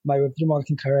my Web3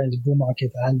 marketing career in the bull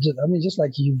market, and just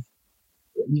like you've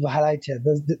highlighted,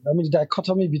 the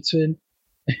dichotomy between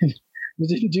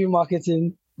between doing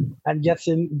marketing and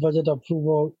getting budget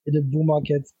approval in the bull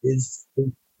market is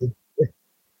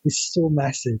so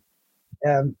massive.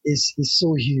 Is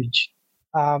so huge.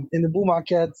 In the bull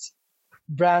market,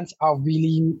 brands are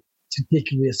willing to take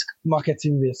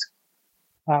marketing risk.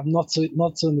 Not so in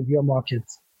the bear market.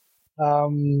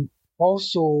 Um,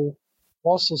 also,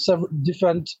 several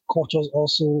different cultures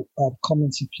also come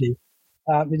into play.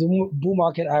 In the bull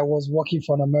market, I was working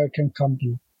for an American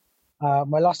company.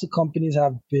 My last two companies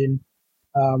have been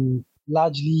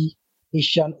largely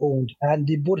Asian owned, and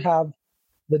they both have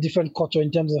the different culture in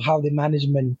terms of how they manage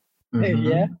money.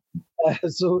 Yeah. Mm-hmm.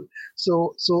 So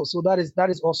that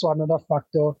is also another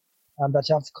factor that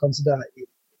you have to consider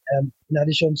in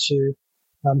addition to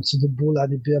the bull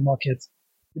and the bear market.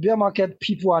 The bear market,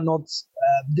 people are not.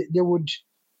 They would.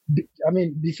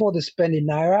 Before they spend a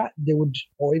naira, they would,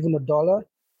 or even a dollar,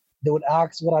 they would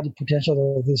ask, what are the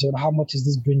potential of this, and how much is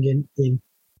this bringing in?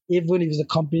 Even if it's a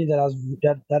company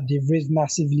that they've raised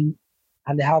massively,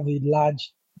 and they have a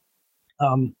large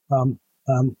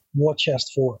war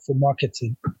chest for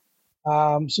marketing.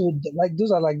 Like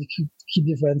those are like the key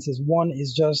differences. One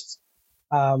is just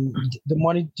the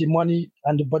money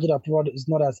and the budget approval is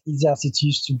not as easy as it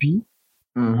used to be.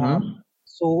 Mm-hmm.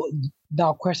 So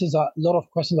now a lot of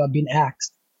questions are being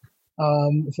asked.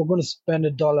 If we're going to spend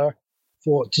 $1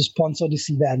 to sponsor this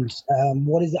event,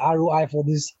 what is the ROI for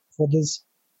this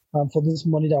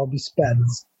money that will be spent?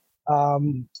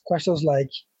 Questions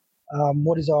like,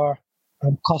 what is our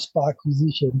cost per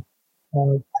acquisition?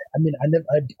 I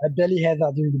barely heard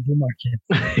that during the bull market.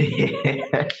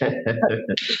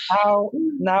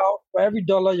 Now for every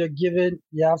dollar you're given,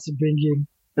 you have to bring in.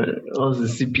 What's the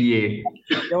CPA?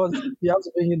 You have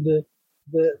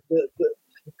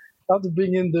to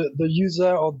bring in the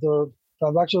user or the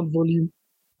transaction volume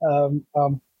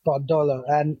per dollar,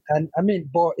 and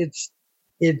but it's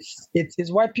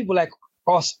why people like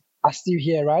us are still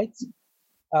here, right?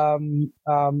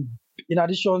 In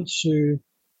addition to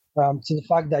the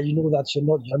fact that that you're not, as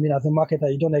a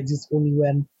marketer, you don't exist only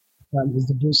when it's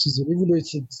the bull season. Even though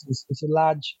it's a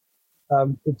large,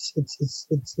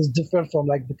 it's different from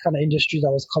like the kind of industry that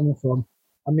I was coming from.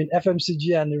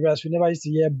 FMCG and the rest, we never used to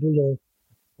hear bull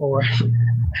or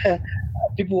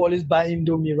People always buy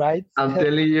Indomie, right? I'm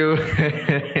telling you.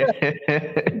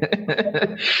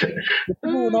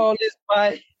 People will not always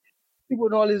buy. People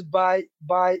will not always buy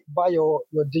your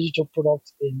digital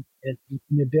products in a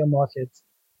bear market.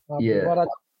 Yeah.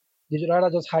 They'd rather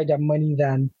just hide their money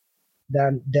than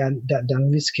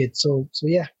risk it. So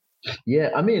yeah. Yeah,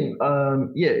 I mean,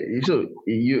 yeah. So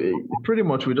you pretty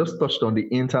much we just touched on the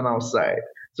internal side.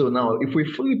 So now, if we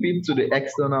flip it to the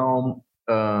external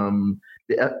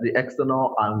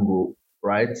angle,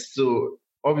 right? So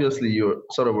obviously, you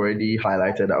sort of already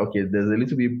highlighted that okay, there's a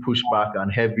little bit pushback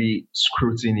and heavy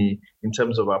scrutiny in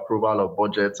terms of approval of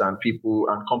budgets and people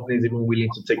and companies even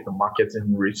willing to take the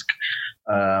marketing risk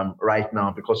right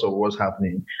now because of what's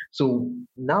happening. So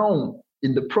now,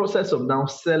 in the process of now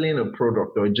selling a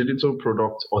product or a digital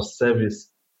product or service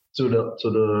to the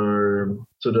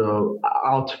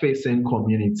out-facing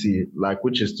community, like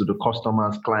which is to the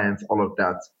customers, clients, all of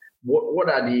that. What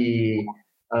are the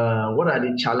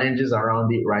challenges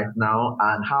around it right now,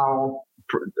 and how?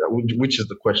 Which is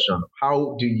the question?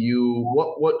 How do you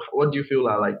what do you feel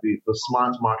are like the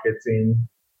smart marketing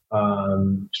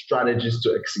strategies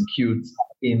to execute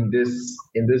in this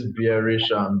bearish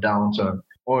downturn?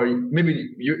 Or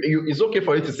maybe it's okay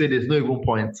for you to say there's no even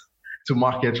point to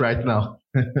market right now.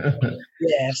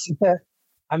 Yes.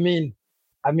 I mean,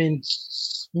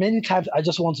 many times I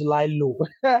just want to lie low.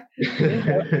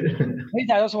 Many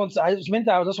times I just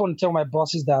want to tell my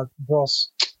bosses that,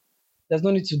 boss, there's no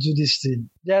need to do this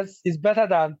thing. Yes, it's better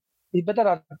that we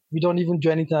don't even do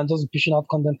anything and just pushing out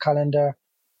content calendar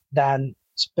than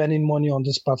spending money on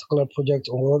this particular project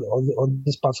or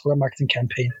this particular marketing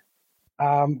campaign.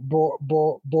 But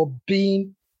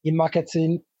being in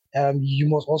marketing, you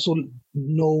must also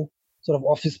know sort of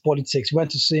office politics, when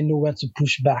to say no, when to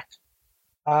push back.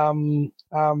 For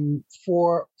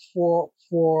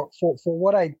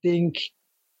what I think,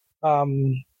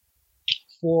 um,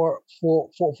 for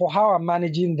how I'm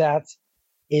managing that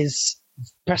is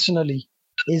personally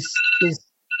is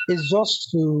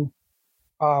just to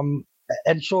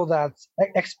ensure that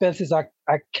expenses are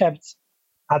kept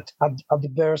at the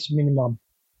barest minimum.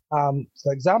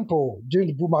 For example, during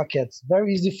the bull market,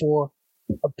 very easy for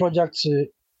a project to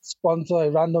sponsor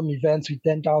a random event with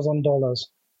 $10,000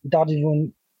 without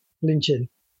even flinching.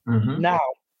 Mm-hmm. Now,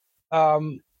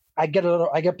 I get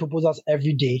proposals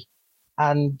every day,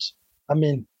 and I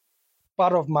mean,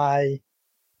 part of my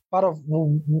part of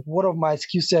one of my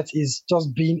skill sets is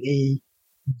just being a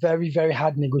very very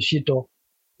hard negotiator.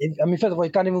 First of all,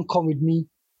 you can't even come with me.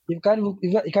 You can't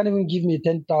even give me a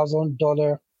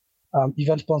 $10,000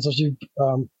 event sponsorship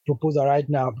proposal right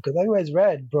now because everywhere is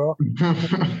red, bro.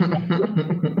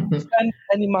 Spend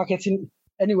any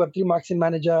Web3 marketing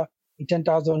manager in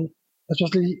 10,000,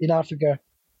 especially in Africa,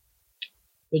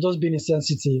 you're just being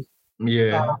insensitive.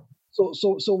 Yeah.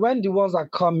 So when the ones are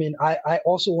coming, I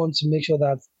also want to make sure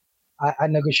that I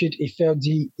negotiate a fair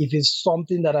deal if it's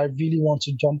something that I really want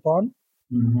to jump on.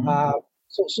 Mm-hmm.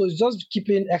 So it's just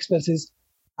keeping expenses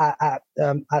at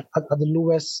the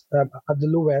lowest.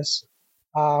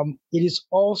 It is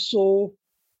also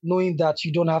knowing that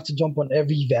you don't have to jump on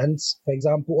every event. For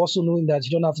example, also knowing that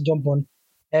you don't have to jump on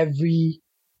every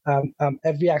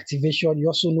activation. You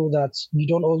also know that you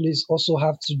don't always also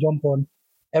have to jump on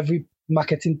every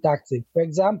marketing tactic. For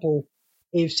example,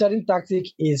 if certain tactic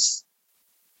is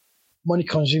money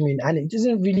consuming and it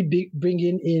isn't really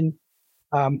bringing in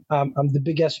the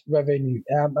biggest revenue.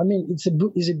 It's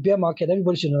a bear market.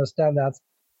 Everybody should understand that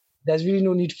there's really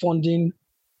no need funding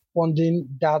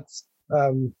that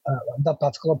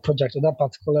particular project or that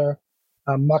particular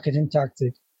marketing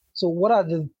tactic. So, what are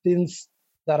the things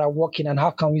that are working, and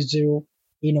how can we zero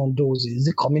in on those? Is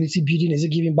it community building? Is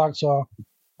it giving back to our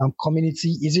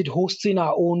community? Is it hosting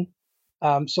our own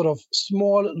sort of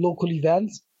small local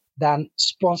events than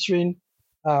sponsoring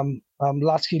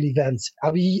large scale events?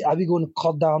 Are we going to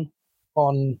cut down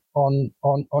on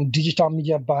digital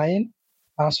media buying?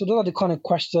 So those are the kind of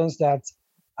questions that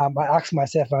I ask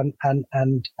myself, and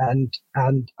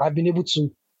I've been able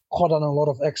to cut down a lot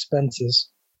of expenses.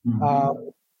 Mm-hmm.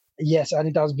 Yes, and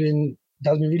it has been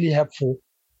really helpful.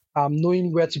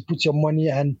 Knowing where to put your money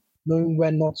and knowing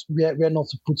where not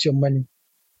to put your money.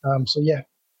 So yeah.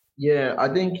 Yeah, I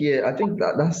think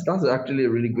that's actually a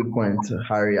really good point,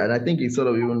 Harry. And I think it sort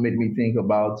of even made me think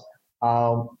about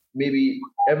maybe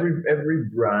every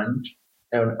brand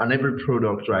and every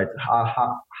product, right,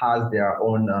 has their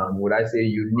own would I say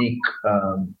unique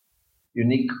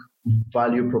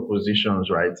value propositions,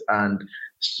 right? And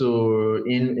so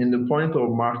in the point of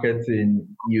marketing,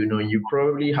 you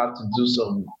probably have to do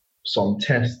some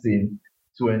testing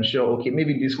to ensure, okay,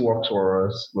 maybe this works for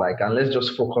us, like, and let's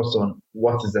just focus on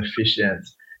what is efficient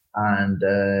and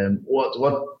what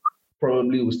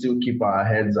probably will still keep our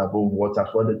heads above water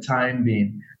for the time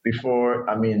being before,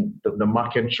 I mean, the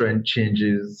market trend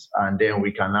changes, and then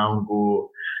we can now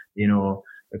go, you know,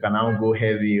 we can now go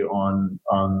heavy on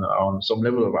some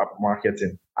level of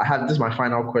marketing. I had this is my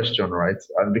final question, right?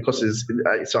 And because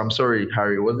so I'm sorry,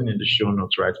 Harry, it wasn't in the show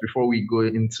notes, right? Before we go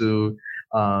into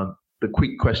the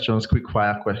quick questions, quick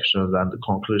fire questions, and the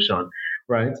conclusion,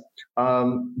 right?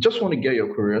 Just want to get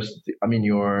your curiosity. I mean,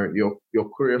 your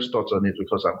curious thoughts on it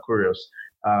because I'm curious.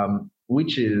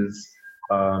 Which is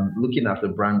looking at a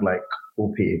brand like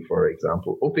Opay, for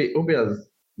example. Opay has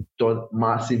done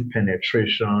massive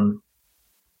penetration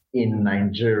in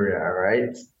Nigeria,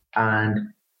 right?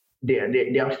 And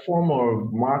their form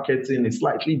of marketing is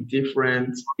slightly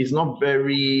different. It's not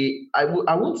very, I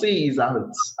won't say is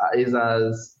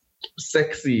as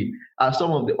sexy as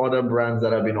some of the other brands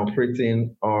that have been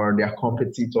operating or their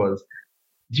competitors.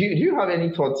 Do you have any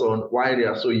thoughts on why they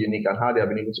are so unique and how they have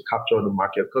been able to capture the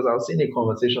market? Because I was seeing a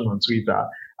conversation on Twitter,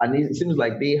 and it seems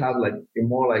like they have like a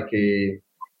more like a,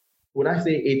 would I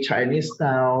say, a Chinese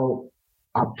style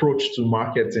approach to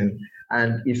marketing.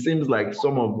 And it seems like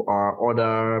some of our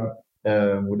other,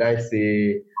 would I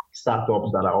say,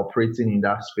 startups that are operating in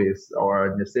that space or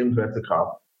in the same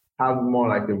vertical have more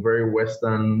like a very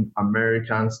Western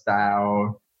American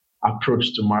style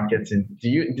approach to marketing. Do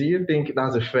you think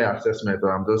that's a fair assessment,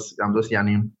 or I'm just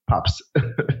yanning paps? I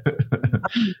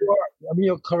mean,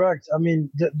 you're correct. I mean,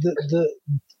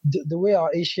 the way our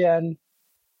Asian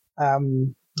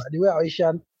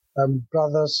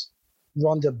brothers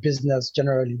run their business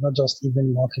generally, not just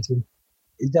even marketing,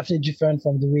 is definitely different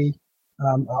from the way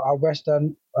our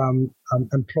Western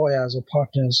employers or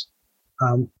partners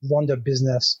run their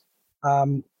business.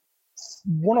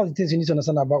 One of the things you need to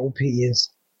understand about OP is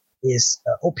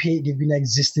OP. They've been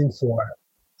existing for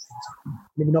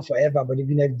maybe not forever, but they've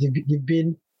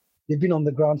been on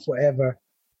the ground forever,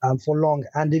 for long,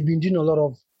 and they've been doing a lot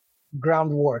of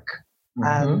groundwork,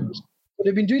 and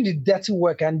they've been doing the dirty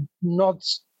work and not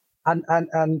and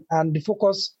the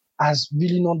focus has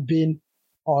really not been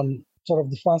on sort of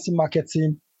the fancy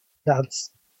marketing that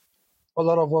a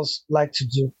lot of us like to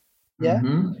do. Yeah.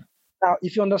 Now,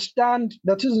 if you understand,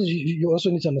 the two things you also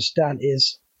need to understand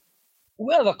is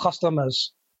where the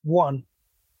customers, one,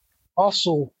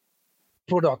 also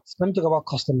products. Let me talk about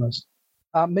customers.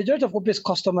 Majority of OP's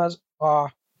customers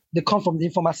they come from the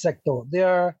informal sector.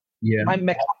 They're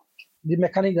the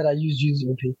mechanic that I use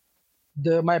OP.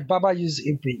 My barber uses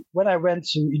OP. When I went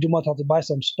to Idumota to buy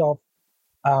some stuff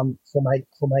for my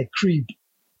crib,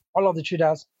 all of the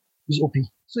traders use OP.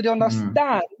 So they understand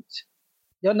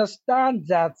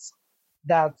that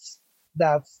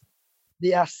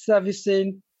they are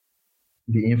servicing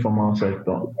the informal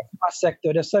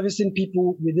sector. They're servicing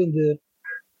people within the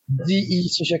DE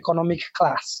socioeconomic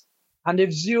class, and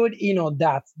they've zeroed in on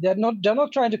that. They're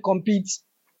not trying to compete.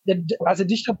 As a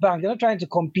digital bank, they're not trying to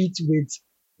compete with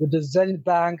the Zenith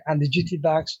Bank and the GT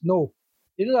banks. No,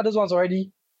 you know that those ones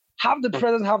already have the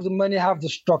presence, have the money, have the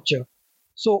structure.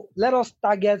 So let us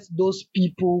target those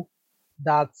people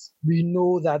that we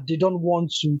know that they don't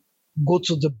want to go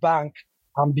to the bank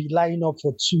and be lining up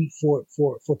for 2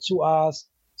 hours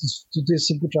to do a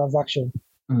simple transaction.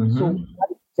 So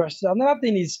first, another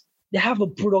thing is they have a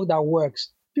product that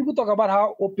works. People talk about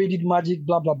how OPay did magic,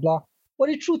 blah blah blah. But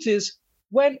the truth is,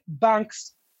 when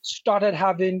banks started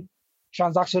having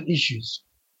transaction issues,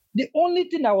 the only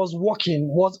thing that was working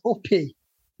was OPay,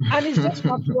 and it's just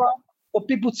natural for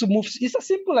people to move. It's as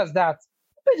simple as that.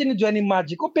 OPay didn't do any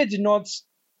magic. OPay did not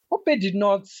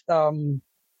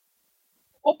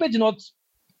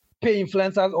pay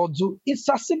influencers or do. It's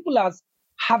as simple as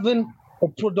having a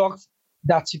product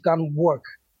that you can work.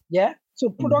 Yeah. So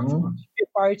product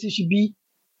parity should be.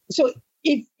 So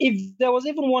if there was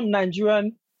even one Nigerian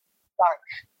bank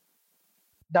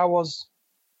that was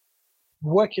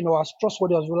working or as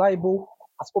trustworthy, as reliable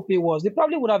as OPay was, they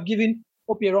probably would have given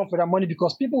OPay a run for their money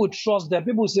because people would trust them.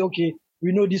 People would say, okay,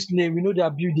 we know this name, we know their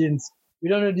buildings, we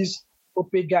don't know these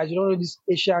OPay guys, we don't know these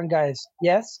Asian guys.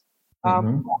 Yes.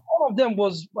 All of them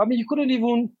was, I mean, you couldn't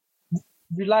even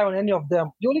rely on any of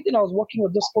them. The only thing I was working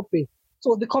with just OPay.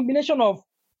 So the combination of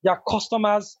their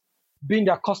customers being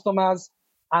their customers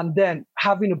and then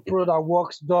having a product that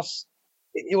works,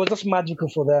 it was just magical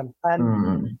for them.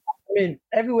 And I mean,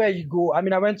 everywhere you go, I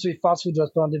mean, I went to a fast food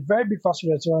restaurant, a very big fast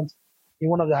food restaurant in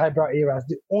one of the highbrow areas.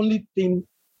 The only thing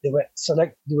the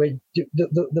bank they were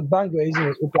using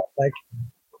was OPay. Like,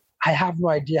 I have no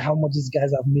idea how much these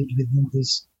guys have made within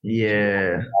this.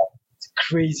 Yeah. It's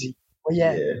crazy. But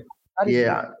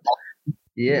yeah.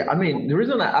 Yeah, I mean, the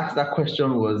reason I asked that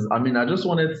question was, I mean, I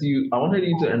wanted you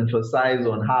to emphasize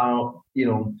on how,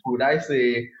 would I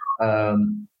say,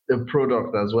 the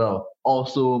product as well.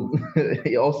 Also,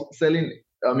 also selling.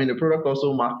 I mean, the product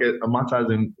also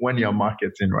matters in when you're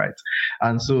marketing, right?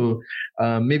 And so,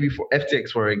 maybe for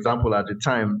FTX, for example, at the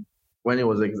time when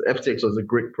FTX was a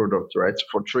great product, right,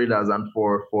 for traders and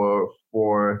for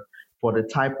the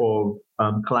type of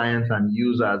clients and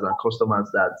users and customers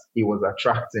that it was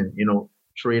attracting,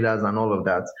 traders and all of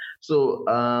that. So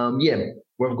yeah,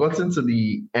 we've gotten to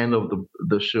the end of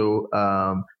the show,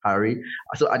 Harry.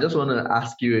 So I just want to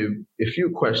ask you a few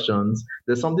questions.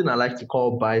 There's something I like to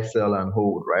call buy, sell, and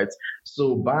hold, right?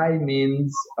 So buy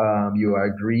means you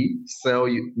agree,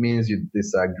 means you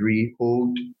disagree,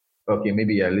 hold, okay,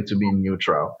 maybe you're a little bit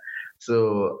neutral.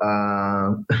 So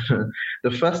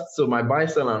so my buy,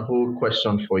 sell, and hold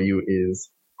question for you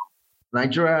is: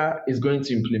 Nigeria is going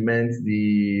to implement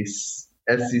the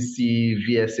SEC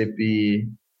VSAP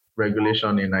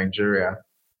regulation in Nigeria,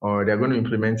 or they're going to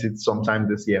implement it sometime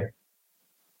this year.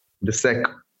 The SEC.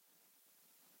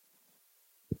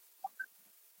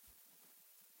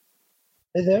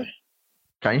 Is there?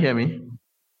 Can you hear me?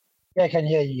 Yeah, I can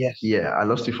hear you. Yes. Yeah, I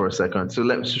lost you for a second. So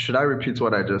should I repeat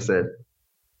what I just said?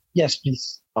 Yes,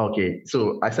 please. Okay,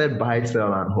 so I said buy,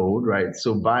 sell, and hold, right?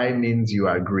 So buy means you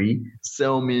agree,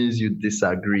 sell means you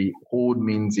disagree, hold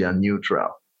means you're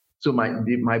neutral. So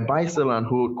my buy, sell, and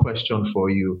hold question for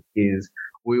you is: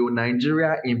 Will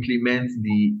Nigeria implement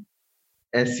the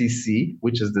SEC,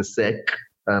 which is the SEC,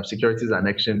 Securities and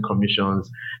Exchange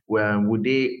Commissions? Would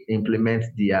they implement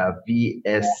their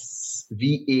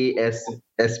VSAP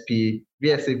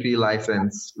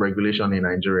license regulation in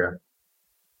Nigeria?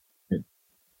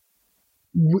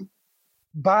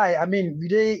 I mean, we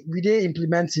they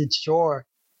implement it? Sure.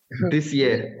 This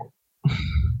year.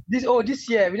 This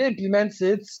year we didn't implement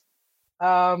it.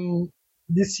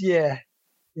 This year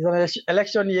is an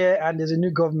election year and there's a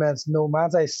new government. No, my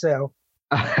answer is sell.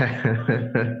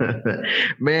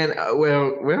 Man,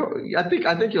 well, I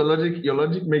think your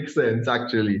logic makes sense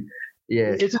actually.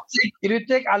 Yeah. It will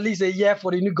take at least a year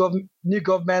for the new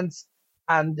government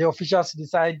and the officials to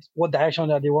decide what direction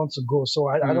that they want to go. So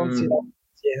I don't see that.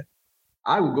 Yeah.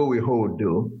 I would go with hold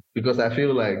though, because I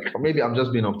feel like maybe I'm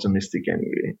just being optimistic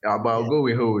anyway. But I'll go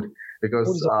with hold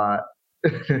because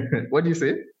what do you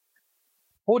say?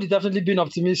 Hold is definitely being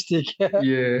optimistic.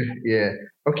 Yeah.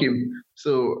 Okay.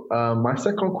 So my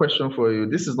second question for you,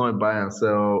 this is not a buy and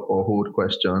sell or hold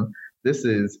question. This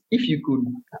is: if you could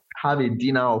have a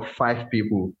dinner of 5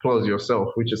 people plus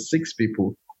yourself, which is 6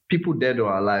 people dead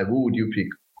or alive, who would you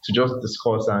pick to just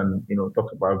discuss and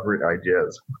talk about great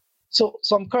ideas? So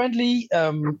I'm currently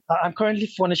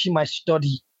furnishing my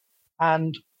study,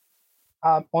 and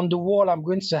on the wall I'm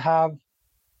going to have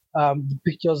the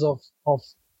pictures of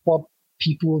 4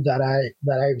 people that I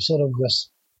sort of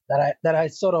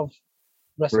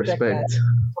respect and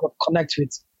sort of connect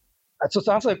with. So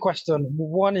to answer the question,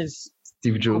 one is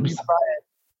Steve Jobs.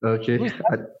 Okay.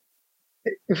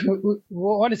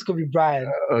 One is Kobe Bryant.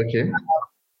 Okay.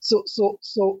 So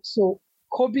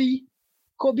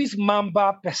Kobe's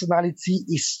Mamba personality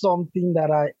is something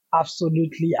that I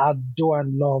absolutely adore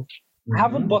and love. Mm-hmm. I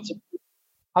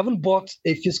haven't bought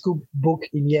a physical book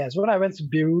in years. When I went to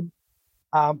Beirut,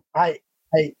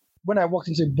 when I walked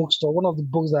into a bookstore, one of the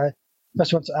books that I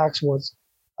first went to ask was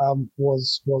a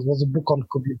book on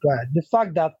Kobe Bryant. The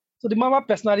fact that the Mamba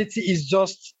personality is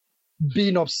just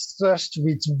being obsessed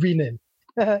with winning.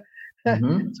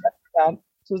 Mm-hmm.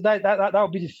 So that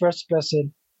would be the first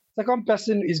person. Second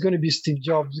person is going to be Steve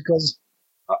Jobs, because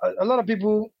a lot of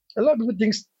people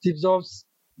think Steve Jobs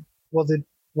was a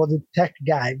tech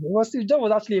guy. Well, Steve Jobs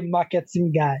was actually a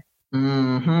marketing guy.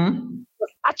 Mm-hmm. He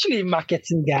was actually a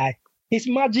marketing guy. His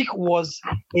magic was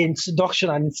in seduction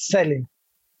and in selling.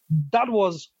 That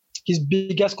was his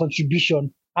biggest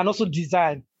contribution, and also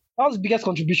design. That was his biggest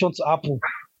contribution to Apple.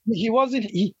 He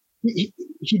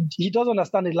doesn't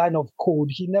understand the line of code.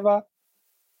 He never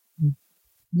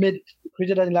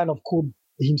created any line of code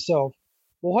himself.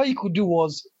 But what he could do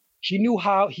was, he knew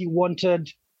how he wanted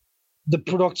the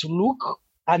product to look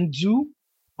and do,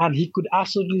 and he could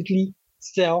absolutely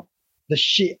sell the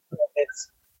shit out of it.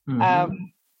 Mm-hmm.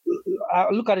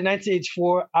 Look at the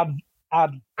 1984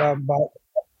 ad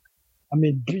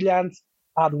brilliant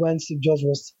ad when Steve Jobs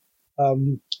was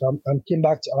came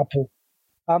back to Apple.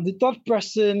 The third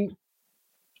person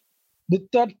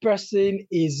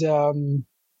is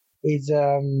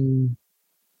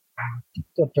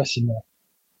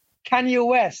Kanye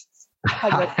West.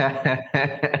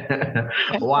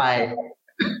 Why?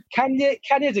 Kanye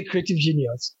is a creative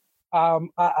genius.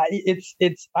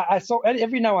 I saw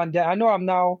every now and then. I know I'm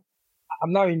now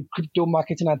in crypto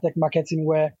marketing and tech marketing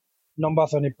where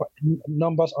numbers are the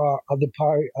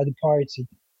priority.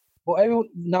 But every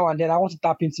now and then I want to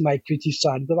tap into my creative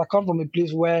side because I come from a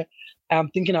place where I'm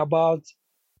thinking about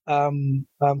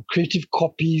creative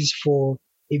copies for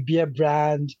a beer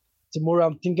brand. Tomorrow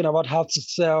I'm thinking about how to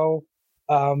sell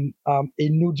a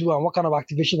noodle and what kind of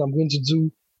activation I'm going to do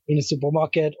in a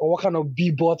supermarket or what kind of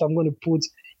billboard I'm going to put.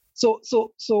 So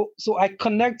I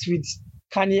connect with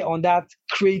Kanye on that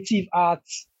creative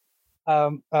arts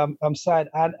side,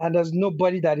 and there's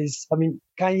nobody that is. I mean,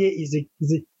 Kanye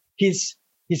he's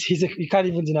you can't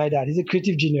even deny that he's a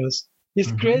creative genius.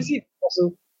 He's crazy,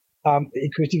 also a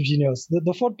creative genius.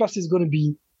 The fourth person is going to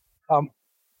be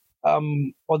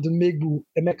Odumegwu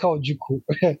Emeka Ojukwu.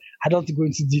 I don't want to go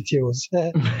into details,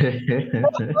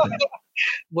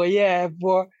 but yeah,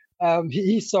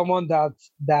 he's someone that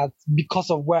because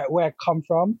of where I come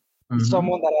from,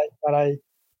 someone that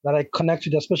I connect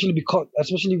with, especially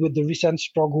with the recent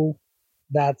struggle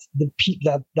that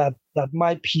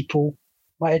my people,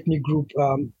 my ethnic group,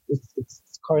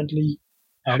 it's currently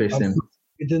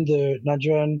within the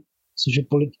Nigerian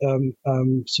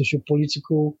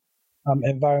socio-political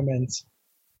environment.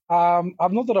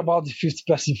 I've not thought about the fifth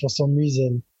person for some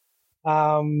reason.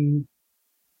 But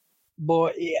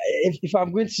if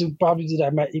I'm going to probably do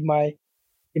that, it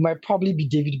might probably be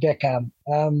David Beckham.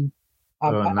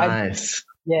 Nice.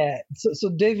 So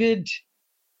David,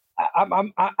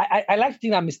 I like to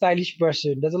think I'm a stylish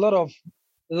person. There's a lot of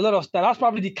style. That's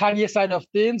probably the Kanye side of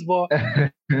things, but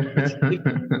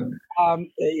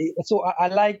so I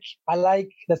like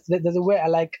there's a way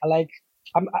I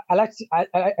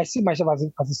see myself as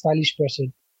a stylish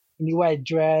person in the way I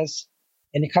dress,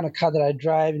 and the kind of car that I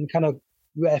drive, and the kind of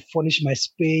where I furnish my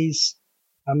space,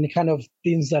 the kind of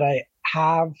things that I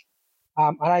have,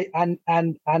 and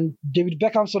David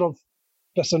Beckham sort of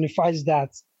personifies that.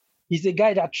 He's a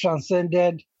guy that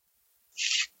transcended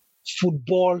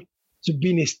football to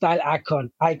being a style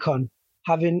icon,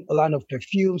 having a line of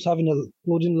perfumes, having a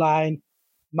clothing line,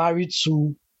 married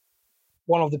to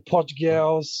one of the Porsche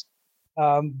girls,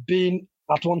 being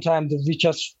at one time the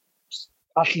richest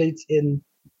athlete in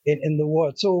the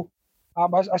world. So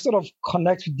I sort of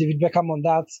connect with David Beckham on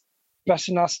that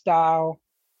personal style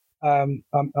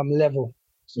level.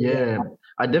 So, yeah,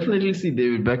 I definitely see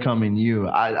David Beckham in you.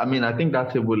 I mean, I think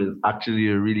that table is actually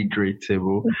a really great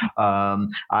table.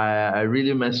 I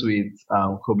really mess with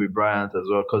Kobe Bryant as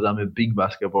well because I'm a big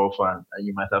basketball fan, and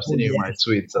you might have seen it in my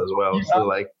tweets as well. Yeah. So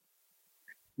like,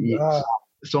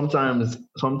 sometimes,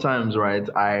 right?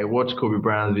 I watch Kobe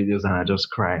Bryant videos and I just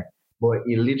cry, but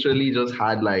he literally just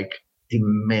had like the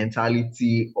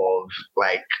mentality of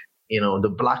like, the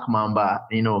Black Mamba,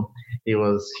 he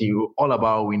was all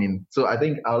about winning. So I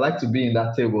think I would like to be in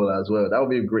that table as well. That would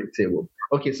be a great table.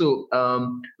 Okay, so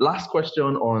last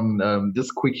question on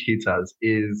just quick hitters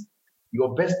is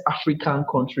your best African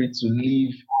country to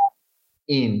live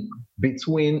in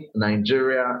between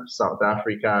Nigeria, South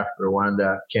Africa,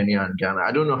 Rwanda, Kenya, and Ghana.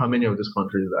 I don't know how many of these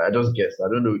countries. I just guessed. I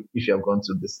don't know if you have gone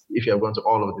to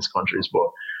all of these countries, but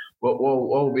what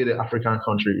would be the African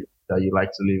country that you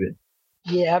like to live in?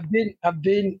 Yeah, I've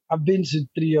been to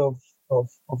three of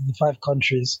the five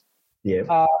countries.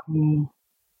 Yeah.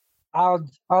 I'll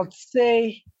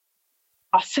say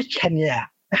Kenya.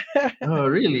 Oh,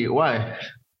 really? Why?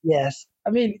 Yes.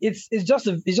 I mean, it's just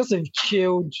a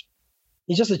chilled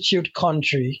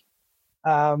country.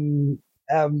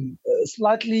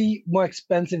 Slightly more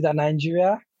expensive than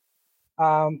Nigeria.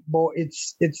 But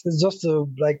it's just a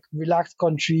like relaxed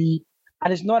country,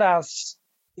 and it's not as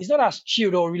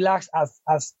chilled or relaxed as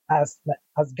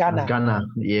Ghana. Ghana,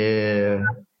 yeah.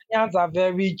 Kenyans are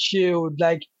very chilled.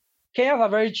 Like Kenyans are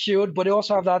very chilled, but they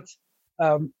also have that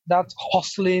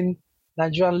hustling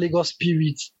Nigerian Lagos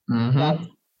spirit. That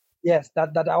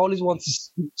I always want to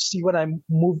see when I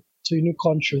move to a new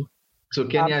country. So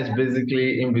Kenya is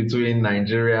basically in between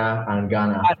Nigeria and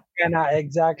Ghana. Ghana,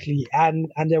 exactly, and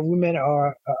their women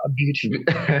are beautiful.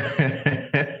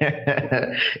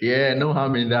 Yeah, no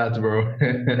harm in that, bro.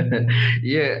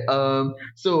 Yeah.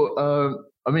 So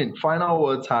I mean, final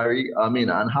words, Harri. I mean,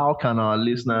 and how can our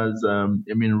listeners,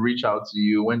 reach out to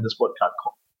you when this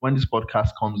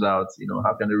podcast comes out?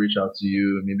 How can they reach out to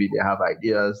you? Maybe they have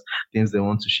ideas, things they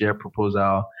want to share,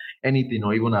 proposal, anything,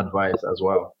 or even advice as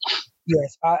well.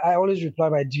 Yes, I always reply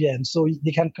by DM, so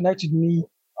they can connect with me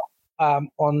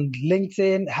on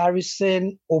LinkedIn,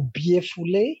 Harrison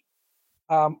Obiefule.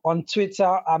 On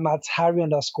Twitter, I'm at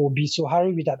Harri_Obi. So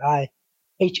Harri with an I,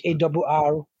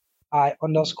 HARRI_OBI.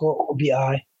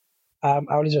 I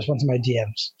always respond to my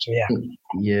DMs. So yeah.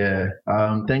 Yeah.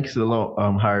 Thanks a lot,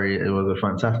 Harry. It was a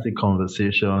fantastic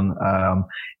conversation.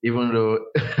 Even though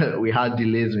we had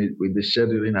delays with the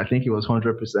scheduling, I think it was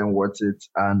 100% worth it.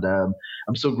 And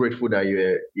I'm so grateful that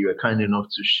you were kind enough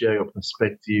to share your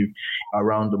perspective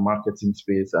around the marketing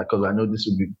space, because I know this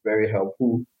will be very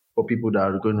helpful for people that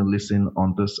are going to listen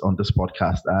on this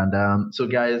podcast. And so,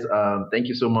 guys, thank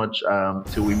you so much.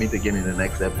 Till we meet again in the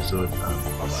next episode. Bye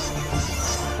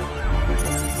bye.